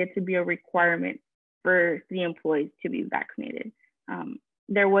 it has yet to be a requirement for city employees to be vaccinated.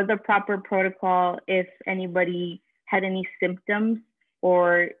 There was a proper protocol if anybody had any symptoms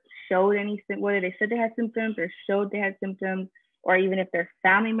or showed any, whether they said they had symptoms or showed they had symptoms, or even if their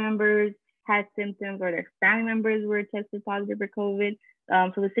family members had symptoms or their family members were tested positive for COVID.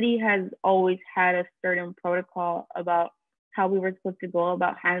 So the city has always had a certain protocol about how we were supposed to go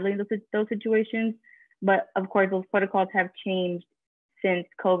about handling those situations. But of course, those protocols have changed since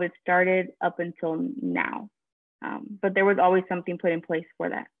COVID started up until now. But there was always something put in place for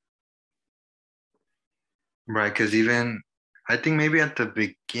that. Right, because even, I think maybe at the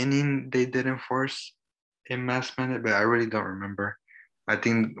beginning they did enforce a mask mandate, but I really don't remember. I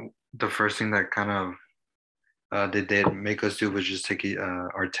think the first thing that kind of they did make us do was just take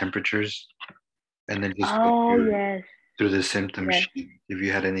our temperatures and then just go through the symptom sheet if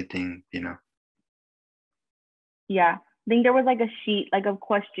you had anything, Yeah, I think there was like a sheet like of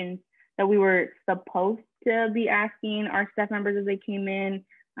questions that we were supposed to be asking our staff members as they came in.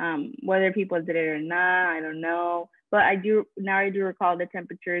 Whether people did it or not, I don't know. But I do recall the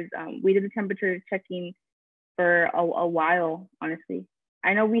temperatures. We did the temperature checking for a while, honestly.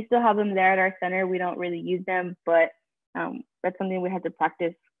 I know we still have them there at our center. We don't really use them, but that's something we had to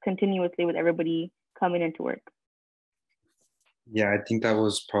practice continuously with everybody coming into work. Yeah, I think that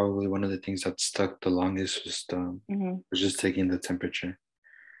was probably one of the things that stuck the longest, Mm-hmm. was just taking the temperature.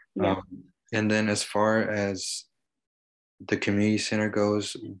 Yeah. Um, and then as far as the community center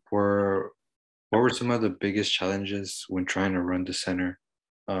goes, were what were some of the biggest challenges when trying to run the center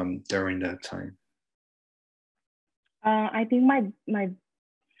during that time? I think I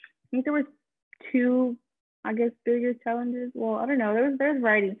think there was two, I guess, bigger challenges. Well, I don't know. There's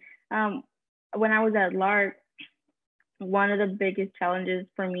variety. Um, when I was at Lark, one of the biggest challenges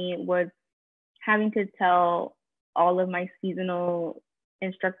for me was having to tell all of my seasonal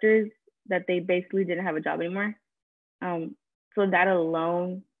instructors that they basically didn't have a job anymore. Um, so that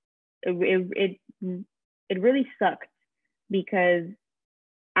alone, it really sucked because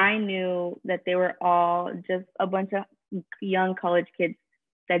I knew that they were all just a bunch of young college kids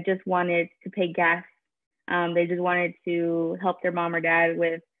that just wanted to pay gas. They just wanted to help their mom or dad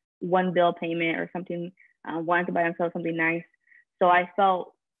with one bill payment or something, wanted to buy themselves something nice. So I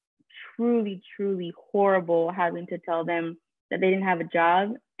felt truly, truly horrible having to tell them that they didn't have a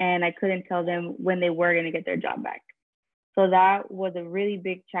job and I couldn't tell them when they were going to get their job back. So that was a really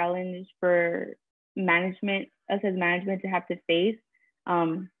big challenge for management, us as management to have to face.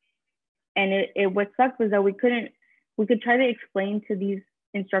 Um, and what sucked was that we could try to explain to these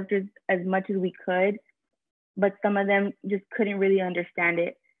instructors as much as we could, but some of them just couldn't really understand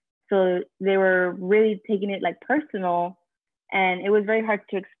it. So they were really taking it like personal, and it was very hard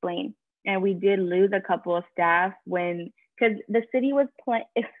to explain. And we did lose a couple of staff when, because the city was playing,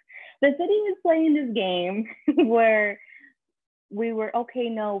 the city was playing this game where we were okay.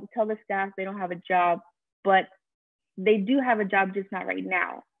 No, tell the staff they don't have a job, but they do have a job, just not right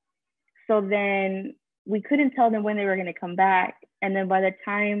now. So then we couldn't tell them when they were going to come back. And then by the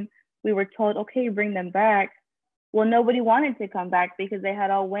time we were told, okay, bring them back, well, nobody wanted to come back because they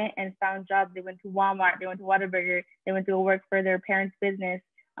had all went and found jobs. They went to Walmart, they went to Whataburger, they went to work for their parents' business.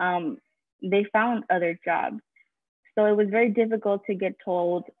 They found other jobs. So it was very difficult to get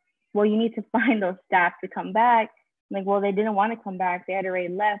told, well, you need to find those staff to come back. Like, well, they didn't want to come back. They had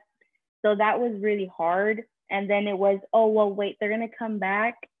already left. So that was really hard. And then it was, oh, well, wait, they're going to come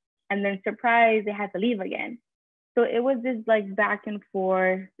back. And then surprise, they had to leave again. So it was this like back and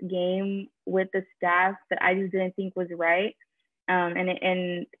forth game with the staff that I just didn't think was right. And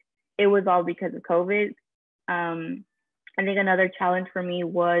it was all because of COVID. I think another challenge for me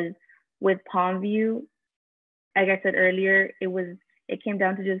was with Palmview. Like I said earlier, it came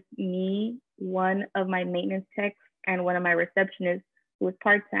down to just me, one of my maintenance techs, and one of my receptionists who was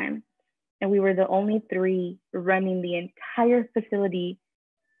part-time. And we were the only three running the entire facility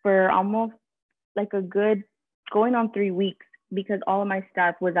for almost like a good going on 3 weeks because all of my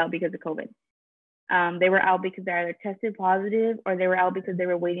staff was out because of COVID. They were out because they either tested positive or they were out because they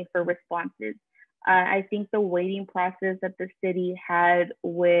were waiting for responses. I think the waiting process that the city had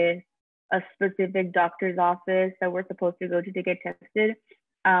with a specific doctor's office that we're supposed to go to get tested,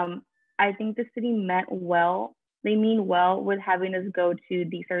 I think the city meant well. They mean well with having us go to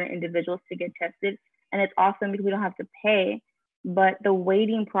these certain individuals to get tested. And it's awesome because we don't have to pay. But the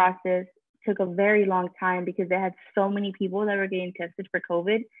waiting process took a very long time because they had so many people that were getting tested for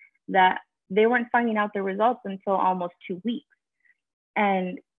COVID that they weren't finding out the results until almost 2 weeks.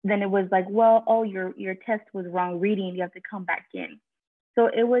 And then it was like, well, oh, your test was wrong reading. You have to come back in. So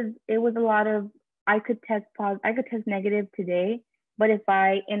it was a lot of, I could test negative today, but if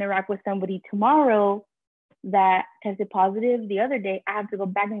I interact with somebody tomorrow that tested positive the other day, I have to go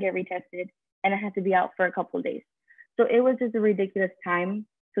back and get retested, and I have to be out for a couple of days. So it was just a ridiculous time.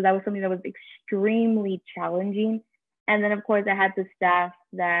 So that was something that was extremely challenging. And then of course I had the staff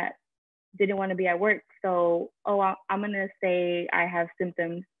that didn't want to be at work. So, I'm going to say I have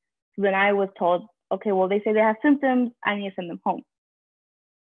symptoms. So then I was told, okay, well, they say they have symptoms. I need to send them home.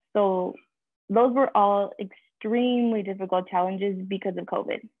 So those were all extremely difficult challenges because of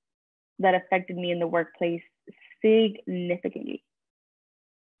COVID that affected me in the workplace significantly.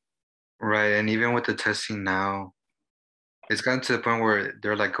 Right. And even with the testing now, it's gotten to the point where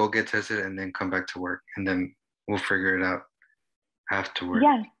they're like, go get tested and then come back to work and then we'll figure it out afterward.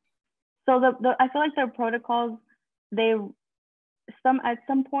 Yeah. So I feel like their protocols, at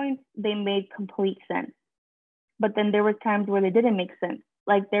some points they made complete sense, but then there was times where they didn't make sense.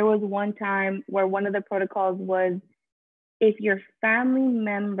 Like there was one time where one of the protocols was, if your family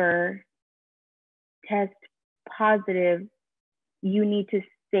member tests positive, you need to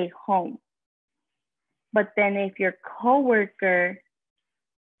stay home. But then if your coworker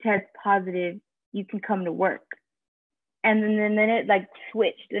tests positive, you can come to work. And then it like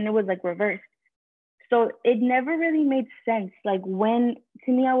switched and it was like reversed. So it never really made sense. Like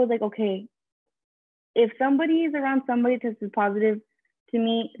to me, I was like, okay, if somebody is around somebody tested positive, to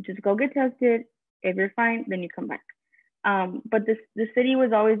me, just go get tested. If you're fine, then you come back. But the city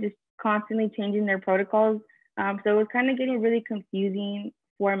was always just constantly changing their protocols. So it was kind of getting really confusing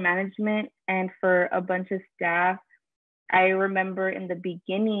for management and for a bunch of staff. I remember in the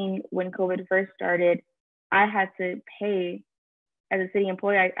beginning when COVID first started, I had to pay as a city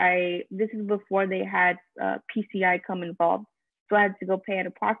employee. This is before they had PCI come involved. So I had to go pay out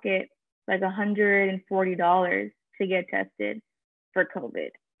of pocket like $140 to get tested for COVID.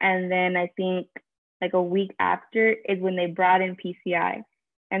 And then I think like a week after is when they brought in PCI.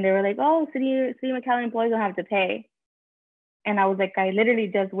 And they were like, oh, City of McAllen employees don't have to pay. And I was like, I literally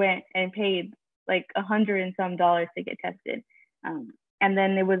just went and paid like $100 and some to get tested. And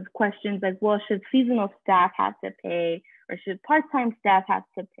then there was questions like, well, should seasonal staff have to pay, or should part-time staff have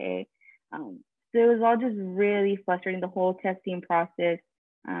to pay? So it was all just really frustrating, the whole testing process,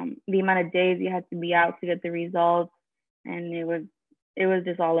 the amount of days you had to be out to get the results. And it was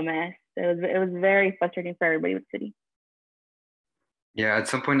just all a mess. It was very frustrating for everybody with the city. Yeah, at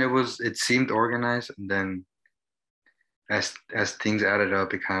some point it seemed organized, and then as things added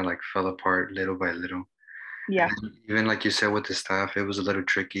up, it kind of like fell apart little by little. Yeah. And even like you said with the staff, it was a little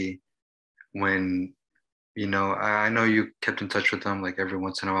tricky when, I know you kept in touch with them like every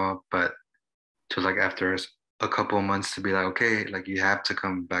once in a while, but to like after a couple of months to be like, okay, like you have to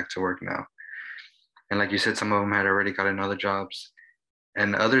come back to work now. And like you said, some of them had already gotten other jobs,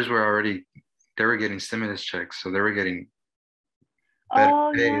 and others they were getting stimulus checks, so they were getting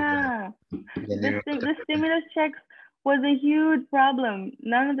better pay yeah. than The stimulus checks was a huge problem.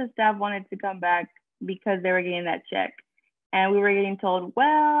 None of the staff wanted to come back because they were getting that check. And we were getting told,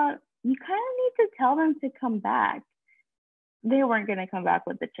 well, you kind of need to tell them to come back. They weren't going to come back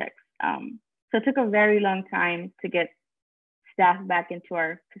with the checks. So it took a very long time to get staff back into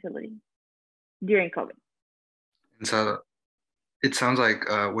our facility during COVID. And so it sounds like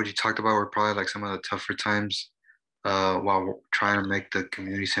what you talked about were probably like some of the tougher times while trying to make the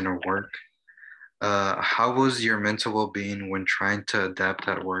community center work. How was your mental well-being when trying to adapt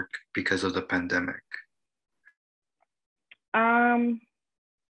at work because of the pandemic?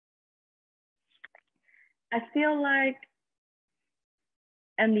 I feel like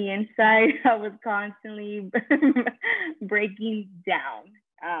on the inside, I was constantly breaking down.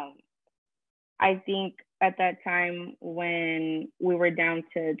 I think at that time when we were down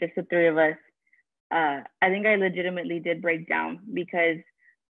to just the three of us, I think I legitimately did break down because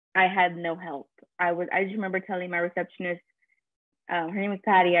I had no help. I just remember telling my receptionist, her name is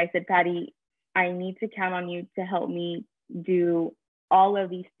Patty. I said, Patty, I need to count on you to help me do all of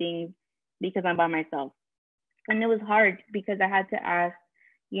these things because I'm by myself. And it was hard because I had to ask,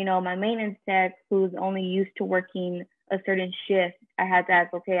 my maintenance tech, who's only used to working a certain shift, I had to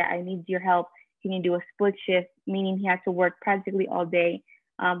ask, okay, I need your help. Can you do a split shift? Meaning he had to work practically all day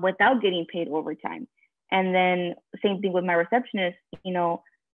without getting paid overtime. And then same thing with my receptionist,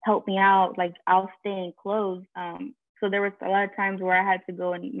 help me out, like I'll stay and close. So there was a lot of times where I had to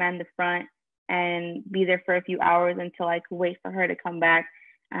go and man the front and be there for a few hours until I could wait for her to come back,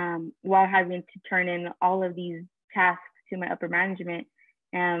 while having to turn in all of these tasks to my upper management.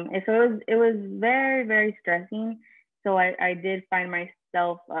 And so it was very, very stressing. So I did find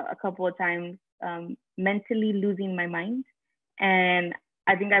myself a couple of times mentally losing my mind. And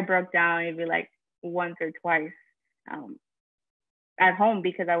I think I broke down maybe like once or twice at home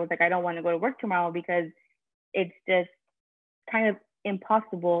because I was like, I don't want to go to work tomorrow because it's just kind of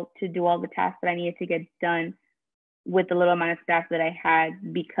impossible to do all the tasks that I needed to get done with the little amount of staff that I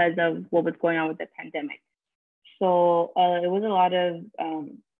had because of what was going on with the pandemic. So it was a lot of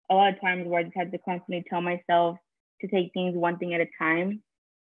times where I just had to constantly tell myself to take things one thing at a time.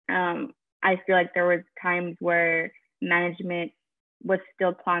 I feel like there was times where management was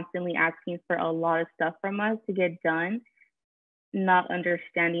still constantly asking for a lot of stuff from us to get done, not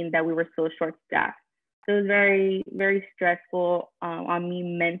understanding that we were so short-staffed. So it was very, very stressful on me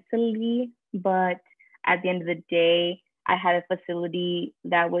mentally, but at the end of the day, I had a facility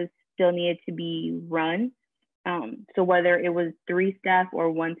that was still needed to be run. So whether it was 3 staff or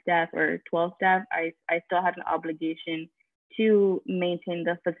 1 staff or 12 staff, I still had an obligation to maintain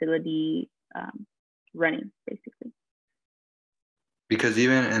the facility running, basically. Because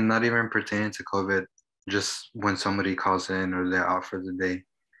even, and not even pertaining to COVID, just when somebody calls in or they're out for the day,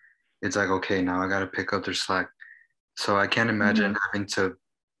 it's like, okay, now I got to pick up their slack. So I can't imagine having to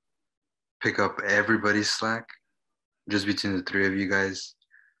pick up everybody's slack just between the 3 of you guys.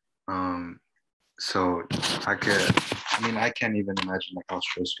 So I can't even imagine like how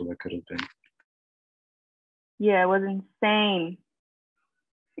stressful that could have been. Yeah, it was insane.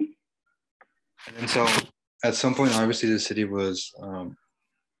 And so at some point, obviously the city was,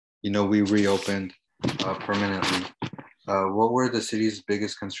 we reopened permanently. What were the city's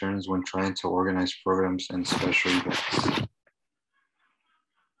biggest concerns when trying to organize programs and special events?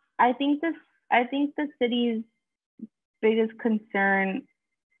 I think the city's biggest concern,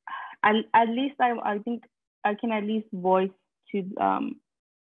 at least I think I can at least voice to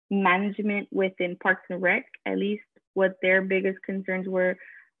management within Parks and Rec, at least what their biggest concerns were,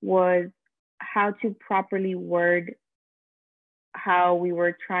 was how to properly word how we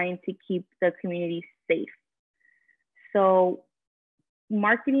were trying to keep the community safe. So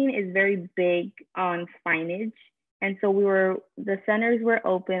marketing is very big on signage. And so the centers were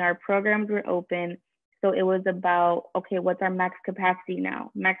open, our programs were open. So it was about, okay, what's our max capacity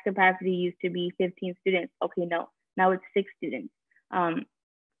now? Max capacity used to be 15 students. Okay, no, now it's 6 students.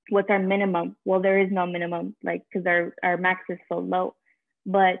 What's our minimum? Well, there is no minimum, like, because our max is so low.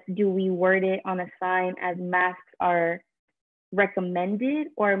 But do we word it on a sign as masks are recommended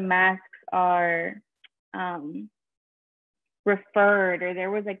or masks are referred? Or there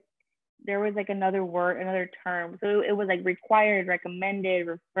was like another word, another term. So it was like required, recommended,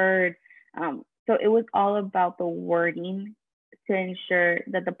 referred. So it was all about the wording to ensure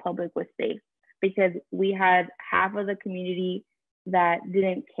that the public was safe, because we had half of the community that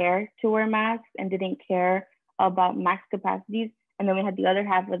didn't care to wear masks and didn't care about max capacities. And then we had the other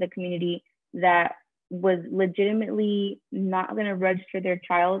half of the community that was legitimately not going to register their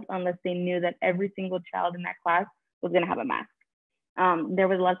child unless they knew that every single child in that class was going to have a mask. There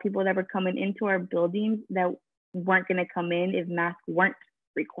was a lot of people that were coming into our buildings that weren't going to come in if masks weren't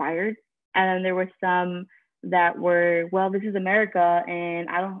required. And then there were some that were, well, this is America and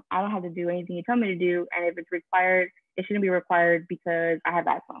I don't have to do anything you tell me to do. And if it's required, it shouldn't be required because I have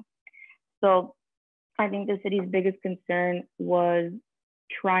asthma. So I think the city's biggest concern was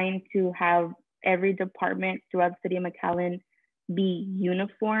trying to have every department throughout the city of McAllen be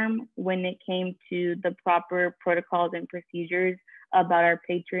uniform when it came to the proper protocols and procedures about our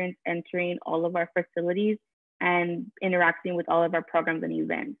patrons entering all of our facilities and interacting with all of our programs and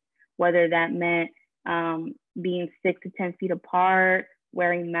events, whether that meant being 6 to 10 feet apart,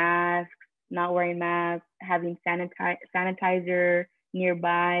 wearing masks, not wearing masks, having sanitizer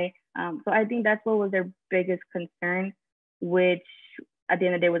nearby. So I think that's what was their biggest concern, which at the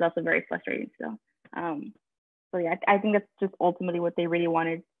end of the day was also very frustrating still. So yeah, I think that's just ultimately what they really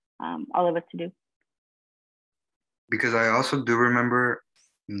wanted all of us to do. Because I also do remember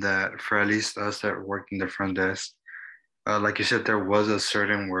that for at least us that worked in the front desk, like you said, there was a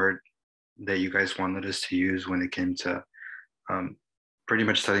certain word that you guys wanted us to use when it came to pretty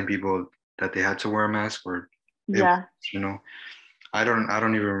much telling people that they had to wear a mask, or yeah, I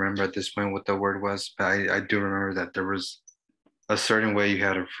don't even remember at this point what the word was, but I do remember that there was a certain way you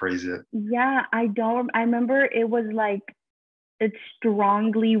had to phrase it. Yeah, I remember it was like, it's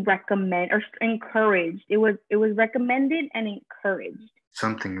strongly recommend or encouraged. It was recommended and encouraged.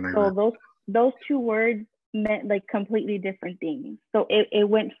 Something like so that. those two words meant like completely different things. So it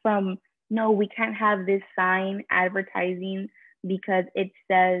went from, no, we can't have this sign advertising because it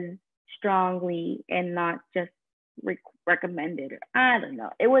says strongly and not just recommended. I don't know.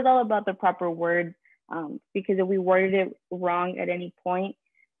 It was all about the proper words, because if we worded it wrong at any point,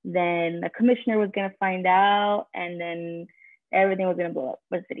 then the commissioner was going to find out, and then everything was going to blow up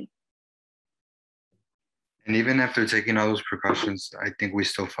with the city. And even after taking all those precautions, I think we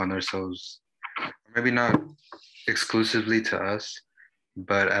still found ourselves, maybe not exclusively to us,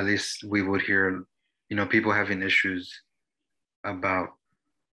 but at least we would hear, people having issues about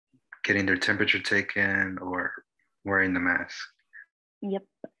getting their temperature taken or wearing the mask. Yep.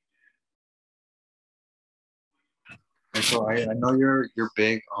 And so I know you're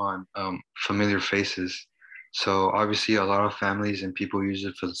big on familiar faces. So obviously a lot of families and people use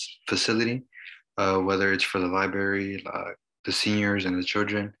it for the facility, whether it's for the library, the seniors and the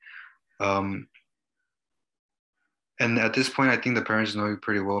children. And at this point, I think the parents know you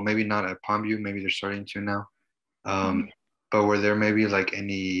pretty well. Maybe not at Palmview, maybe they're starting to now. But were there maybe like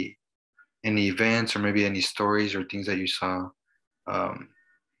any events or maybe any stories or things that you saw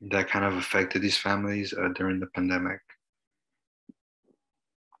that kind of affected these families during the pandemic?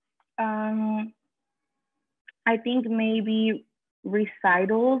 I think maybe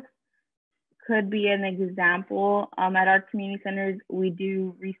recitals could be an example. At our community centers, we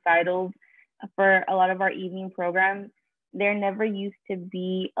do recitals for a lot of our evening programs. There never used to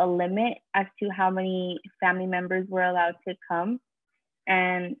be a limit as to how many family members were allowed to come.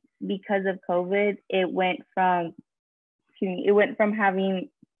 And because of COVID, it went from having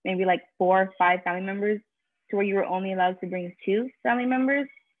maybe like 4 or 5 family members to where you were only allowed to bring 2 family members.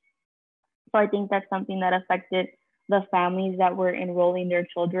 So I think that's something that affected the families that were enrolling their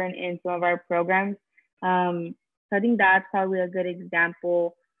children in some of our programs. So I think that's probably a good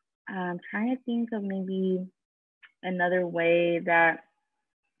example. I'm trying to think of maybe another way that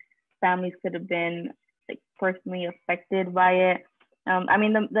families could have been like personally affected by it. I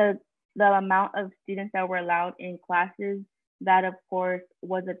mean, the amount of students that were allowed in classes, that of course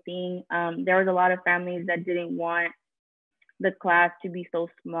was a thing. There was a lot of families that didn't want the class to be so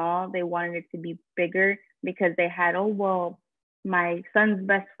small. They wanted it to be bigger because they had, oh, well, my son's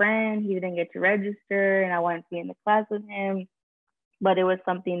best friend, he didn't get to register and I wanted to be in the class with him. But it was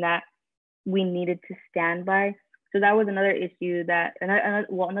something that we needed to stand by. So that was another issue that,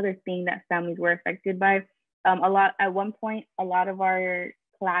 another thing that families were affected by. At one point, a lot of our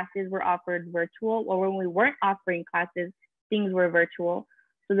classes were offered virtual, or when we weren't offering classes, things were virtual.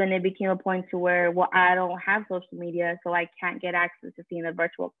 So then it became a point to where, well, I don't have social media, so I can't get access to seeing a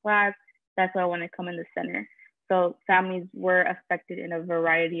virtual class. That's why I want to come in the center. So families were affected in a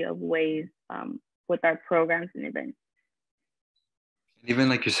variety of ways with our programs and events. Even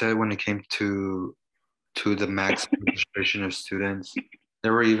like you said, when it came to the max registration of students,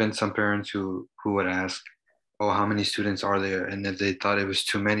 there were even some parents who would ask, oh, how many students are there? And if they thought it was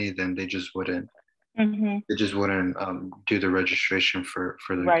too many, then they just wouldn't. Mm-hmm. They just wouldn't do the registration for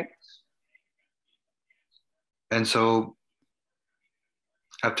the right. kids. And so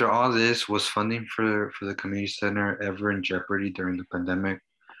after all this, was funding for the community center ever in jeopardy during the pandemic,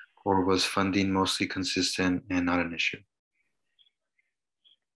 or was funding mostly consistent and not an issue?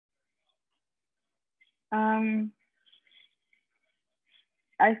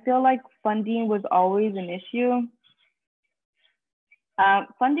 I feel like funding was always an issue.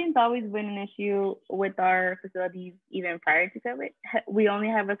 Funding's always been an issue with our facilities even prior to COVID. We only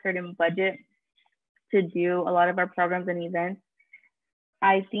have a certain budget to do a lot of our programs and events.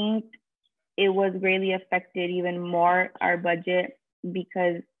 I think it was greatly affected even more, our budget,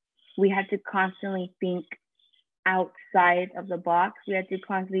 because we had to constantly think outside of the box. We had to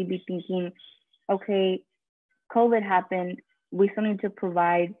constantly be thinking, okay, COVID happened. We still need to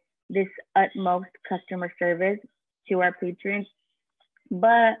provide this utmost customer service to our patrons,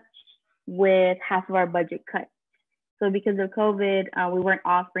 but with half of our budget cut. So because of COVID, we weren't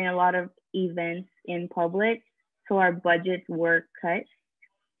offering a lot of events in public, so our budgets were cut.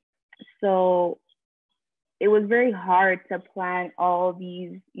 So it was very hard to plan all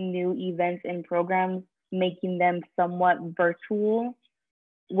these new events and programs, making them somewhat virtual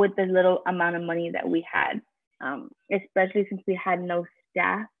with the little amount of money that we had, especially since we had no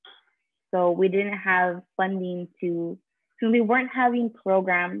staff. So we didn't have funding so we weren't having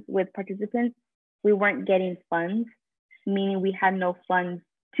programs with participants, we weren't getting funds, meaning we had no funds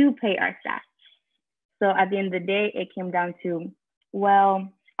to pay our staff. So at the end of the day, it came down to,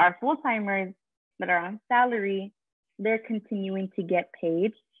 well, our full-timers that are on salary, they're continuing to get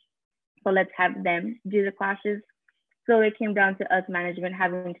paid. So let's have them do the classes. So it came down to us management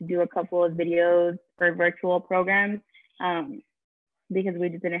having to do a couple of videos for virtual programs because we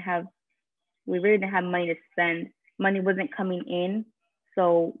really didn't have money to spend. Money wasn't coming in,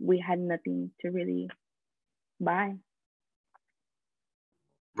 so we had nothing to really buy.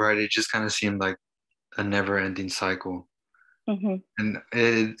 Right, it just kind of seemed like a never-ending cycle. Mm-hmm. And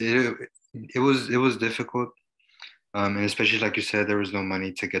it was difficult, and especially like you said, there was no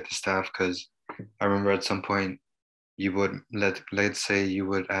money to get the staff, because I remember at some point you would let's say you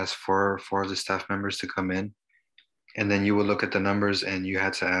would ask for of the staff members to come in, and then you would look at the numbers and you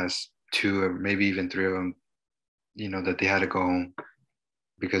had to ask 2 or maybe even 3 of them, that they had to go home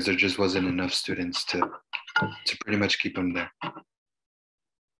because there just wasn't enough students to pretty much keep them there.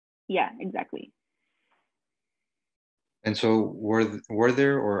 Yeah, exactly. And so were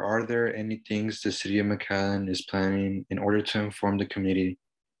there or are there any things the City of McAllen is planning in order to inform the community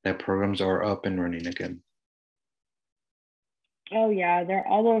that programs are up and running again? Oh yeah, they're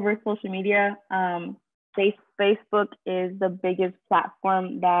all over social media. Facebook is the biggest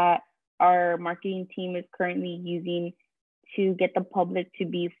platform that our marketing team is currently using to get the public to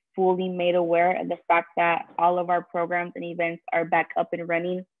be fully made aware of the fact that all of our programs and events are back up and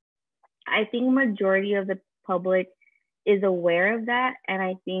running. I think majority of the public is aware of that. And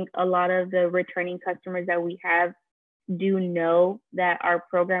I think a lot of the returning customers that we have do know that our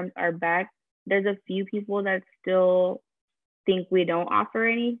programs are back. There's a few people that still think we don't offer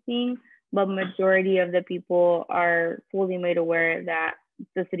anything, but majority of the people are fully made aware that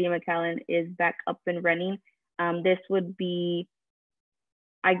the City of McAllen is back up and running. This would be,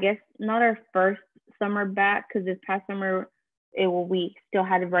 I guess, not our first summer back, because this past summer we still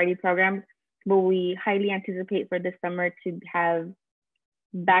had a variety of programs, but we highly anticipate for this summer to have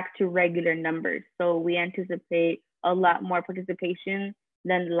back to regular numbers. So we anticipate a lot more participation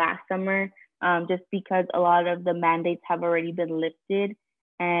than last summer, just because a lot of the mandates have already been lifted.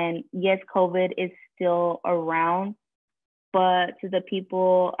 And yes, COVID is still around, but to the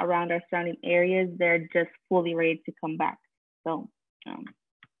people around our surrounding areas, they're just fully ready to come back. So,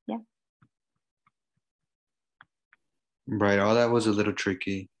 yeah. Right. All that was a little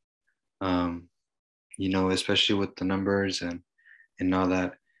tricky, especially with the numbers and all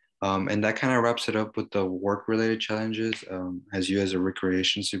that. And that kind of wraps it up with the work-related challenges as you as a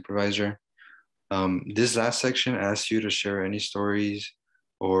recreation supervisor. This last section asks you to share any stories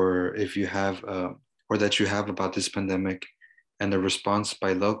or if you have, or that you have about this pandemic and the response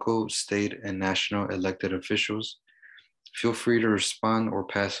by local, state, and national elected officials. Feel free to respond or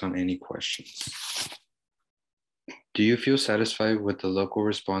pass on any questions. Do you feel satisfied with the local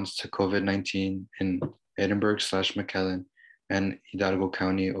response to COVID-19 in Edinburgh/McAllen and Hidalgo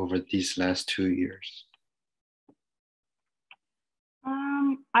County over these last 2 years?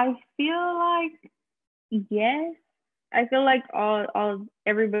 I feel like yes. I feel like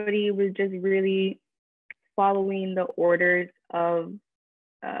everybody was just really following the orders of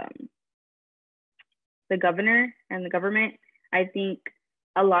the governor and the government. I think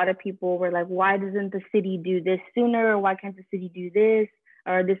a lot of people were like, why doesn't the city do this sooner? Or why can't the city do this?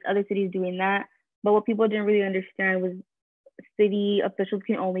 Or this other city is doing that? But what people didn't really understand was city officials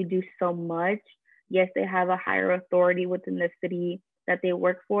can only do so much. Yes, they have a higher authority within the city that they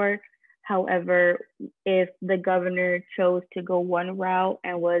work for. However, if the governor chose to go one route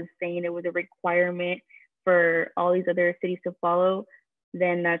and was saying it was a requirement for all these other cities to follow,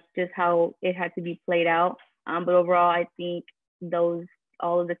 then that's just how it had to be played out. But overall, I think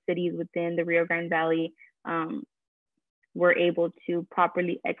all of the cities within the Rio Grande Valley were able to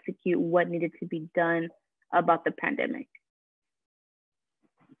properly execute what needed to be done about the pandemic.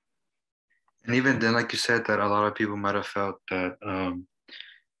 And even then, like you said, that a lot of people might have felt that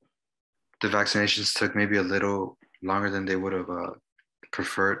the vaccinations took maybe a little longer than they would have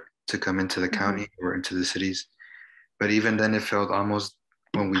preferred to come into the county or into the cities. But even then, it felt almost,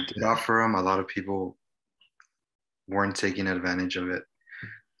 when we did offer them, a lot of people weren't taking advantage of it.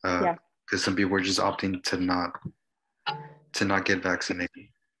 Because some people were just opting to not get vaccinated.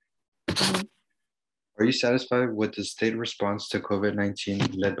 Are you satisfied with the state response to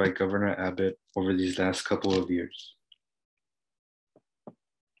COVID-19 led by Governor Abbott over these last couple of years?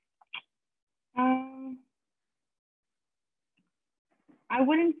 I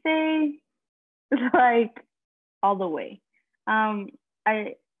wouldn't say like all the way. I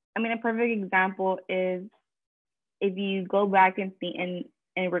mean, a perfect example is if you go back and think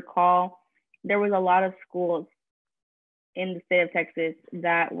and recall, there was a lot of schools in the state of Texas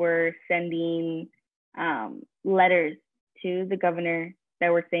that were sending letters to the governor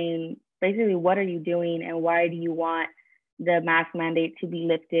that were saying, basically, what are you doing and why do you want the mask mandate to be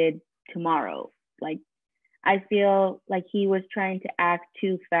lifted tomorrow? Like, I feel like he was trying to act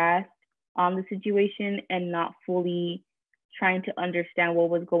too fast on the situation and not fully trying to understand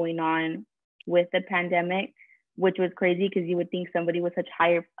what was going on with the pandemic, which was crazy because you would think somebody with such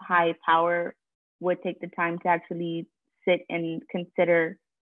high power would take the time to actually sit and consider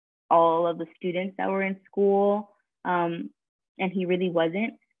all of the students that were in school, and he really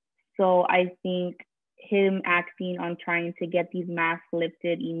wasn't. So I think him acting on trying to get these masks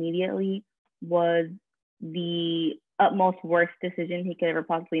lifted immediately was the utmost worst decision he could ever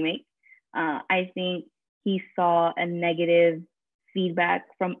possibly make. I think he saw a negative feedback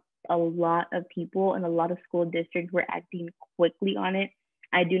from a lot of people, and a lot of school districts were acting quickly on it.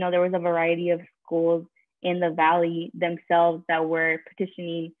 I do know there was a variety of schools in the valley themselves that were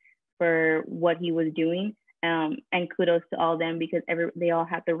petitioning for what he was doing, and kudos to all of them because they all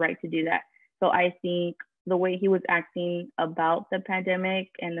had the right to do that. So I think the way he was acting about the pandemic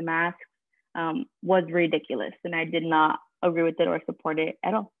and the masks was ridiculous, and I did not agree with it or support it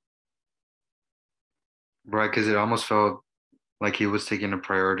at all. Right, because it almost felt like he was taking a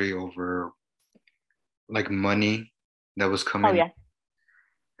priority over like money that was coming. Oh, yeah.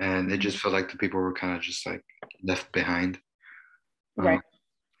 And it just felt like the people were kind of just like left behind. Right.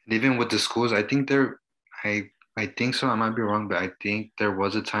 And even with the schools, I think I think so, I might be wrong, but I think there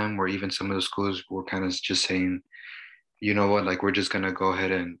was a time where even some of the schools were kind of just saying, you know what, like we're just gonna go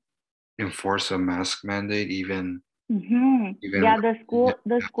ahead and enforce a mask mandate, even yeah, the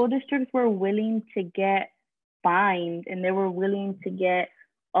school districts were willing to get fined, and they were willing to get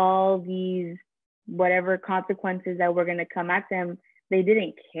all these whatever consequences that were going to come at them. They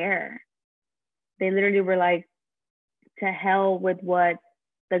didn't care. They literally were like, to hell with what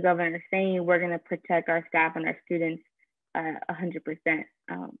the governor is saying, we're going to protect our staff and our students 100%.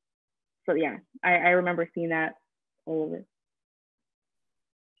 So yeah, I remember seeing that all over.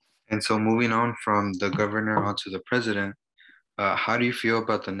 And so moving on from the governor onto the president, how do you feel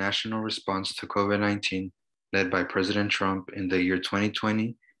about the national response to COVID-19 led by President Trump in the year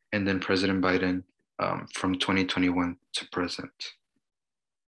 2020 and then President Biden from 2021 to present?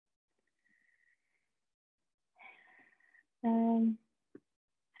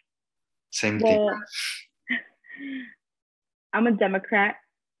 Same thing. Well, I'm a Democrat,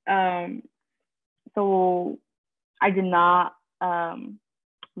 so I did not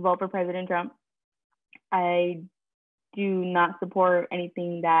vote for President Trump. I do not support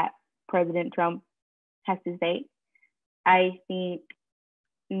anything that President Trump has to say. I think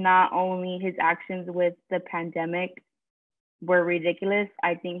not only his actions with the pandemic were ridiculous,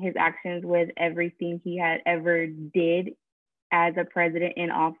 I think his actions with everything he had ever did as a president in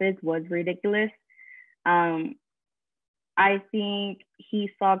office was ridiculous. I think he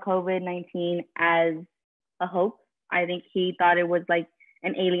saw COVID-19 as a hoax. I think he thought it was like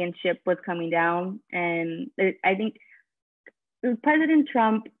an alien ship was coming down. And I think President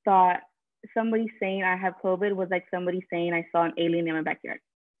Trump thought somebody saying I have COVID was like somebody saying I saw an alien in my backyard.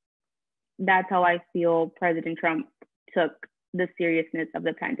 That's how I feel President Trump took the seriousness of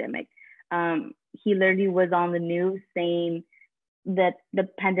the pandemic. He literally was on the news saying that the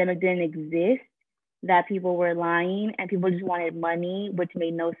pandemic didn't exist, that people were lying and people just wanted money, which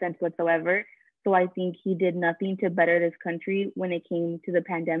made no sense whatsoever. So I think he did nothing to better this country when it came to the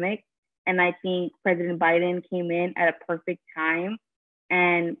pandemic. And I think President Biden came in at a perfect time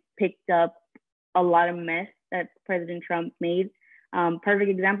and picked up a lot of mess that President Trump made.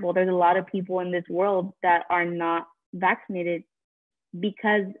 Perfect example, there's a lot of people in this world that are not vaccinated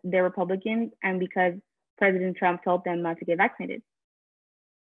because they're Republicans and because President Trump told them not to get vaccinated.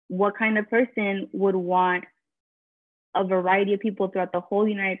 What kind of person would want a variety of people throughout the whole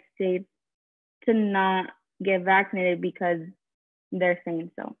United States to not get vaccinated because they're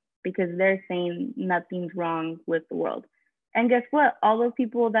saying so, because they're saying nothing's wrong with the world? And guess what? All those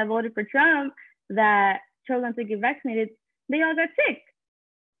people that voted for Trump that chose not to get vaccinated, they all got sick.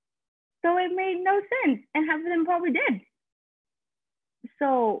 So it made no sense, and half of them probably did.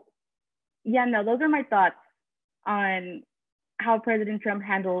 So yeah, no, those are my thoughts on how President Trump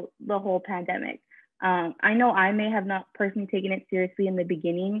handled the whole pandemic. I know I may have not personally taken it seriously in the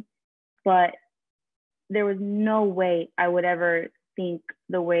beginning, but there was no way I would ever think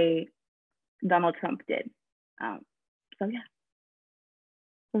the way Donald Trump did. So yeah,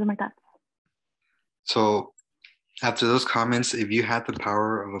 those are my thoughts. So after those comments, if you had the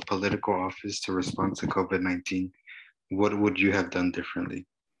power of a political office to respond to COVID-19, what would you have done differently?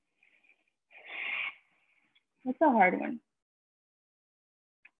 That's a hard one.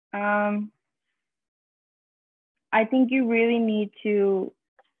 I think you really need to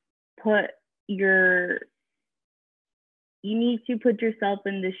put yourself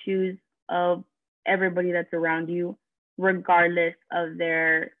in the shoes of everybody that's around you, regardless of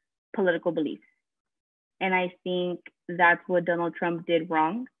their political beliefs. And I think that's what Donald Trump did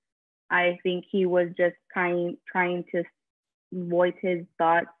wrong. I think he was just trying to voice his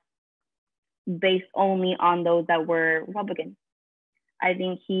thoughts based only on those that were Republican. I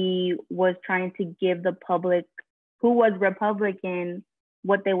think he was trying to give the public who was Republican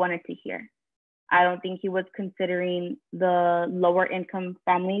what they wanted to hear. I don't think he was considering the lower income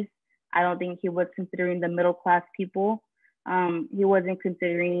families. I don't think he was considering the middle class people. He wasn't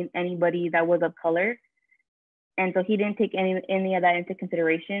considering anybody that was of color. And so he didn't take any of that into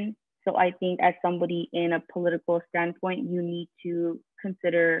consideration. So I think as somebody in a political standpoint, you need to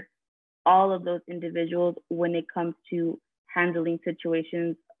consider all of those individuals when it comes to handling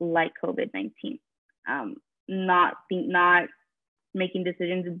situations like COVID-19. Not making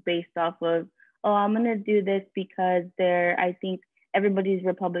decisions based off of, oh, I'm gonna do this because I think everybody's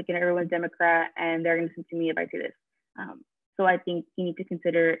Republican, everyone's Democrat, and they're gonna listen to me if I do this. So I think you need to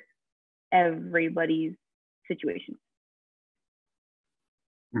consider everybody's situation.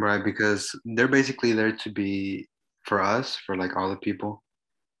 Right, because they're basically there to be for us, for like all the people,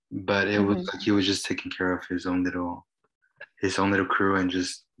 but it was like he was just taking care of his own little crew and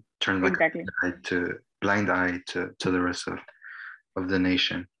just turned like a blind eye to the rest of the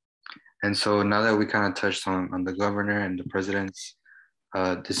nation. And so now that we kind of touched on the governor and the presidents,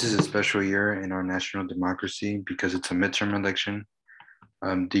 this is a special year in our national democracy because it's a midterm election.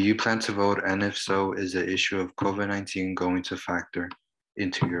 Do you plan to vote? And if so, is the issue of COVID-19 going to factor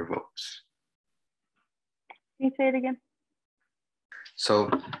into your votes? Can you say it again? So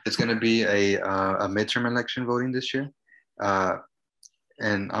it's going to be a midterm election voting this year.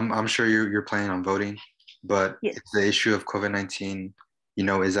 And I'm sure you're planning on voting, but yes. It's the issue of COVID-19.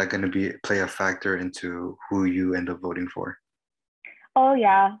 is that going to play a factor into who you end up voting for? Oh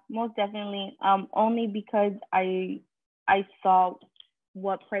yeah, most definitely. Only because I saw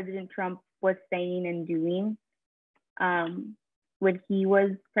what President Trump was saying and doing when he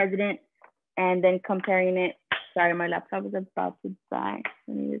was president, and then comparing it. Sorry, my laptop is about to die.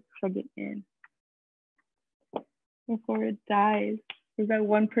 Let me just plug it in before it dies. It's at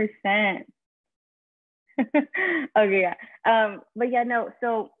 1%. Okay, yeah. But yeah, no.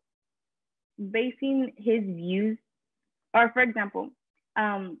 So basing his views, or for example,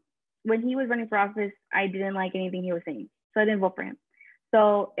 when he was running for office, I didn't like anything he was saying, so I didn't vote for him.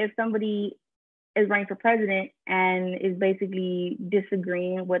 So if somebody is running for president and is basically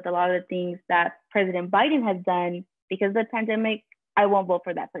disagreeing with a lot of the things that President Biden has done because of the pandemic, I won't vote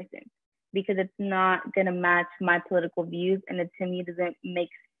for that person because it's not going to match my political views, and it to me doesn't make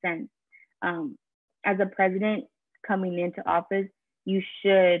sense. As a president coming into office, you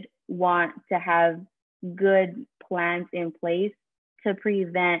should want to have good plans in place to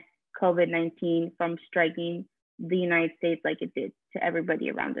prevent COVID-19 from striking the United States like it did to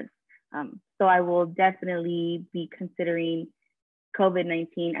everybody around us. So I will definitely be considering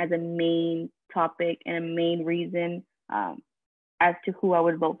COVID-19 as a main topic and a main reason as to who I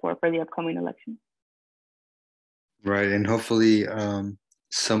would vote for the upcoming election. Right, and hopefully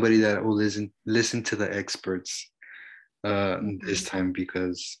somebody that will listen to the experts this time,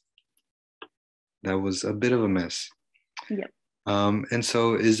 because that was a bit of a mess. Yep. And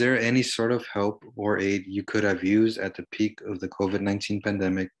so is there any sort of help or aid you could have used at the peak of the COVID-19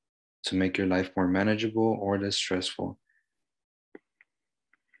 pandemic to make your life more manageable or less stressful?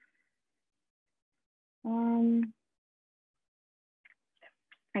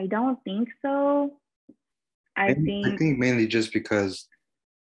 I don't think so. I think mainly just because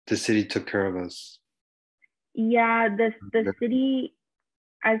the city took care of us. Yeah, the city,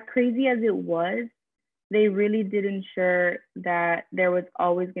 as crazy as it was, they really did ensure that there was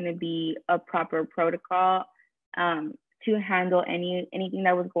always going to be a proper protocol to handle anything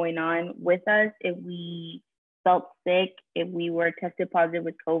that was going on with us. If we felt sick, if we were tested positive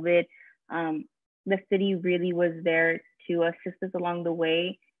with COVID, the city really was there to assist us along the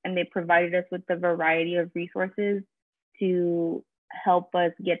way, and they provided us with a variety of resources to help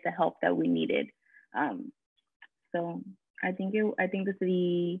us get the help that we needed. So I think the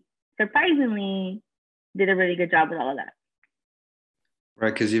city surprisingly did a really good job with all of that.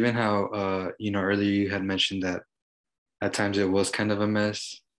 Right, because even how earlier you had mentioned that at times it was kind of a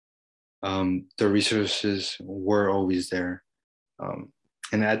mess. The resources were always there,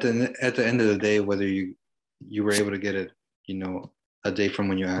 and at the end of the day, whether you were able to get it, a day from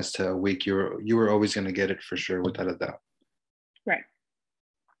when you asked to a week, you were always going to get it for sure, without a doubt. Right.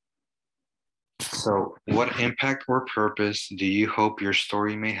 So, what impact or purpose do you hope your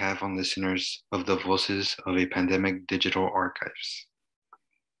story may have on listeners of the Voices of a Pandemic Digital Archives?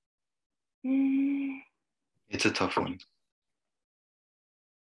 It's a tough one.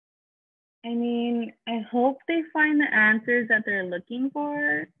 I mean, I hope they find the answers that they're looking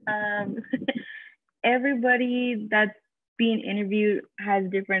for. Everybody that's being interviewed has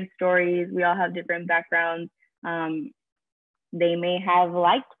different stories. We all have different backgrounds. They may have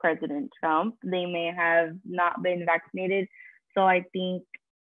liked President Trump. They may have not been vaccinated. So I think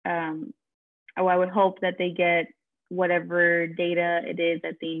I would hope that they get whatever data it is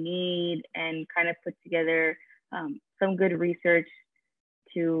that they need and kind of put together some good research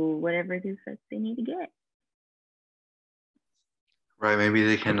to whatever it is that they need to get. Right, maybe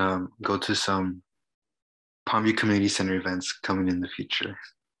they can go to some Palmview Community Center events coming in the future.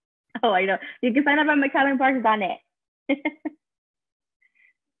 Oh, I know. You can sign up at McAllenparks.net.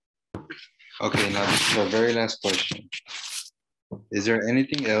 Okay, now this is our very last question. Is there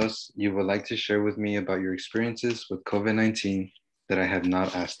anything else you would like to share with me about your experiences with COVID-19 that I have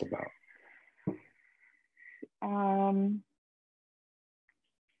not asked about?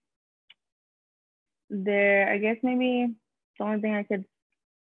 I guess maybe the only thing I could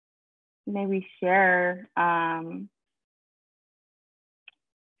maybe share,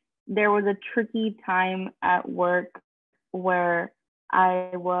 there was a tricky time at work where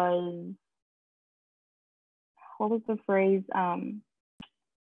I was, what was the phrase?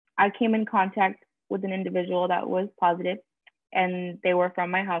 I came in contact with an individual that was positive, and they were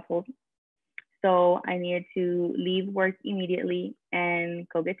from my household. So I needed to leave work immediately and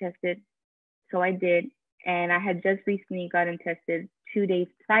go get tested. So I did. And I had just recently gotten tested 2 days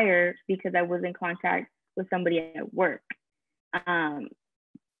prior because I was in contact with somebody at work. I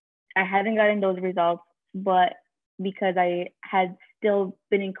hadn't gotten those results, but because I had still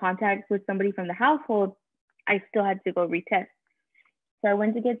been in contact with somebody from the household, I still had to go retest. So I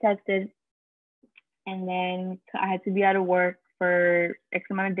went to get tested, and then I had to be out of work for X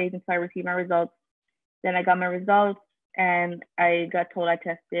amount of days until I received my results. Then I got my results, and I got told I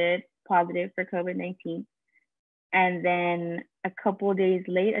tested positive for COVID-19. And then a couple of days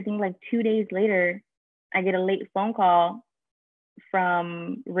late, I think like 2 days later, I get a late phone call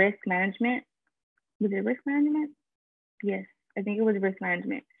from risk management. Was it risk management? Yes, I think it was risk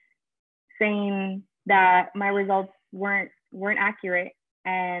management, saying that my results weren't accurate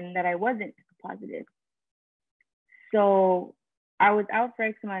and that I wasn't positive. So I was out for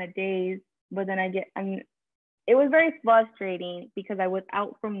X amount of days, but then it was very frustrating because I was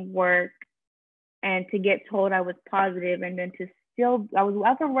out from work and to get told I was positive, and then I was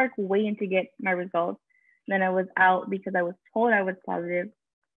out from work waiting to get my results. Then I was out because I was told I was positive,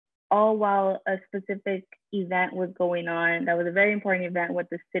 all while a specific event was going on. That was a very important event with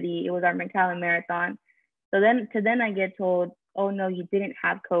the city. It was our McAllen Marathon. So then I get told, oh no, you didn't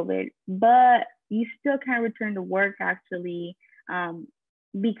have COVID, but you still can't return to work actually,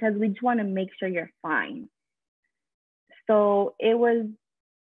 because we just want to make sure you're fine. So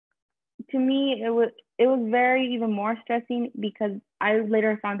to me, it was very even more stressing because I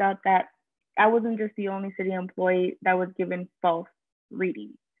later found out that I wasn't just the only city employee that was given false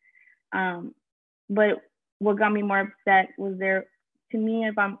readings. But what got me more upset was to me,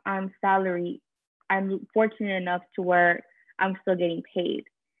 if I'm on salary, I'm fortunate enough to where I'm still getting paid.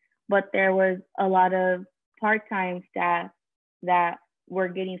 But there was a lot of part-time staff that were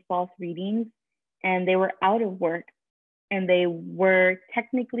getting false readings, and they were out of work, and they were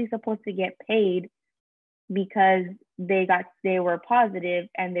technically supposed to get paid because they were positive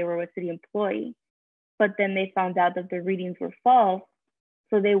and they were a city employee. But then they found out that the readings were false,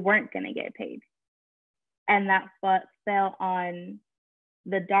 so they weren't going to get paid. And that fell on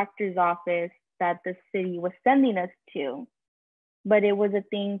the doctor's office that the city was sending us to. But it was a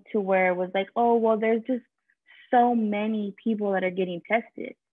thing to where it was like, oh, well, there's just so many people that are getting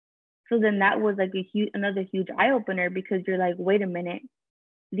tested. So then that was like another huge eye opener, because you're like, wait a minute,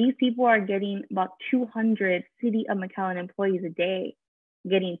 these people are getting about 200 City of McAllen employees a day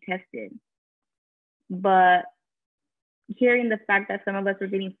getting tested. But hearing the fact that some of us were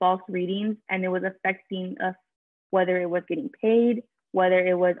getting false readings and it was affecting us, whether it was getting paid, whether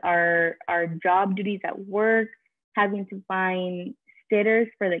it was our job duties at work, having to find sitters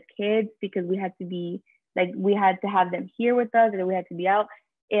for the kids because we had to have them here with us, or we had to be out.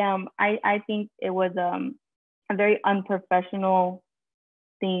 I think it was a very unprofessional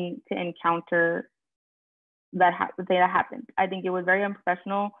thing to encounter that happened. I think it was very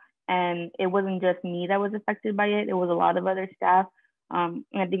unprofessional, and it wasn't just me that was affected by it. It was a lot of other staff. And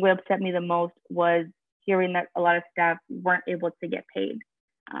I think what upset me the most was hearing that a lot of staff weren't able to get paid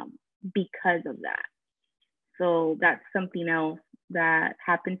because of that. So that's something else that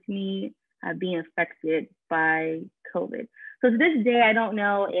happened to me, being affected by COVID. So to this day, I don't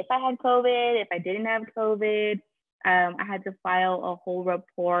know if I had COVID, if I didn't have COVID. I had to file a whole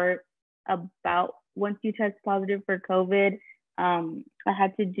report about once you test positive for COVID. I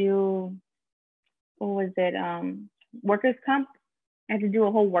had to do, workers' comp. I had to do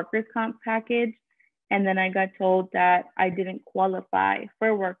a whole workers' comp package. And then I got told that I didn't qualify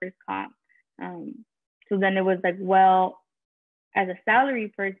for workers' comp. So then it was like, well, as a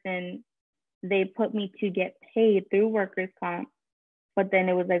salary person, they put me to get paid through workers' comp. But then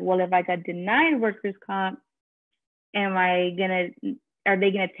it was like, well, if I got denied workers' comp, are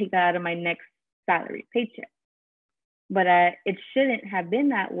they gonna take that out of my next salary paycheck? But it shouldn't have been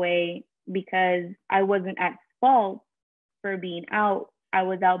that way, because I wasn't at fault for being out. I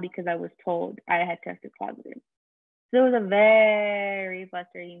was out because I was told I had tested positive. So it was a very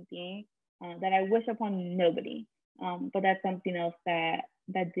frustrating thing that I wish upon nobody. But that's something else that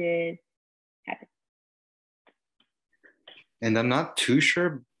did happen. And I'm not too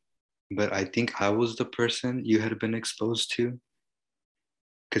sure, but I think I was the person you had been exposed to.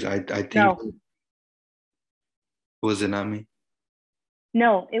 Because I think, no. Was it not me?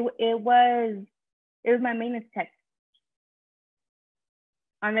 No, it was my maintenance tech.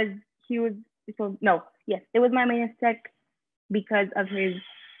 Unless he was, so no, yes, it was my maintenance tech because of his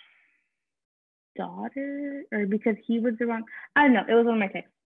daughter, or because he was the wrong, I don't know, it was one of my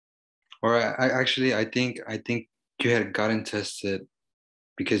techs. Or I think you had gotten tested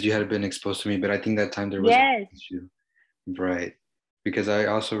because you had been exposed to me, but I think that time there was an issue. Right. Because I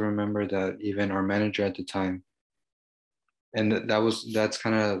also remember that even our manager at the time, and that's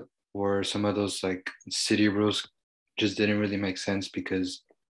kind of where some of those like city rules just didn't really make sense, because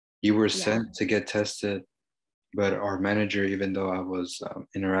you were sent to get tested, but our manager, even though I was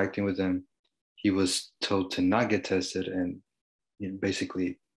interacting with him, he was told to not get tested, and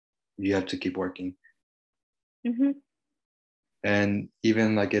basically you have to keep working. Mm-hmm. And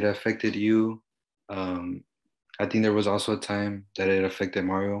even like it affected you. I think there was also a time that it affected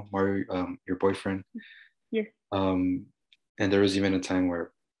Mario, your boyfriend. Yes. And there was even a time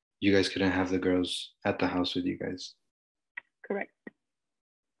where you guys couldn't have the girls at the house with you guys. Correct.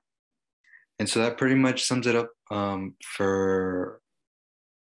 And so that pretty much sums it up for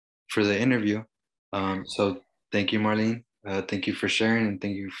the interview. So thank you, Marlene. Thank you for sharing and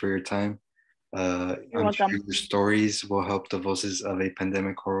thank you for your time. You're I'm sure welcome. your stories will help the Voices of a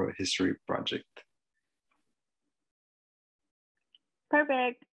Pandemic Horror History project. Perfect.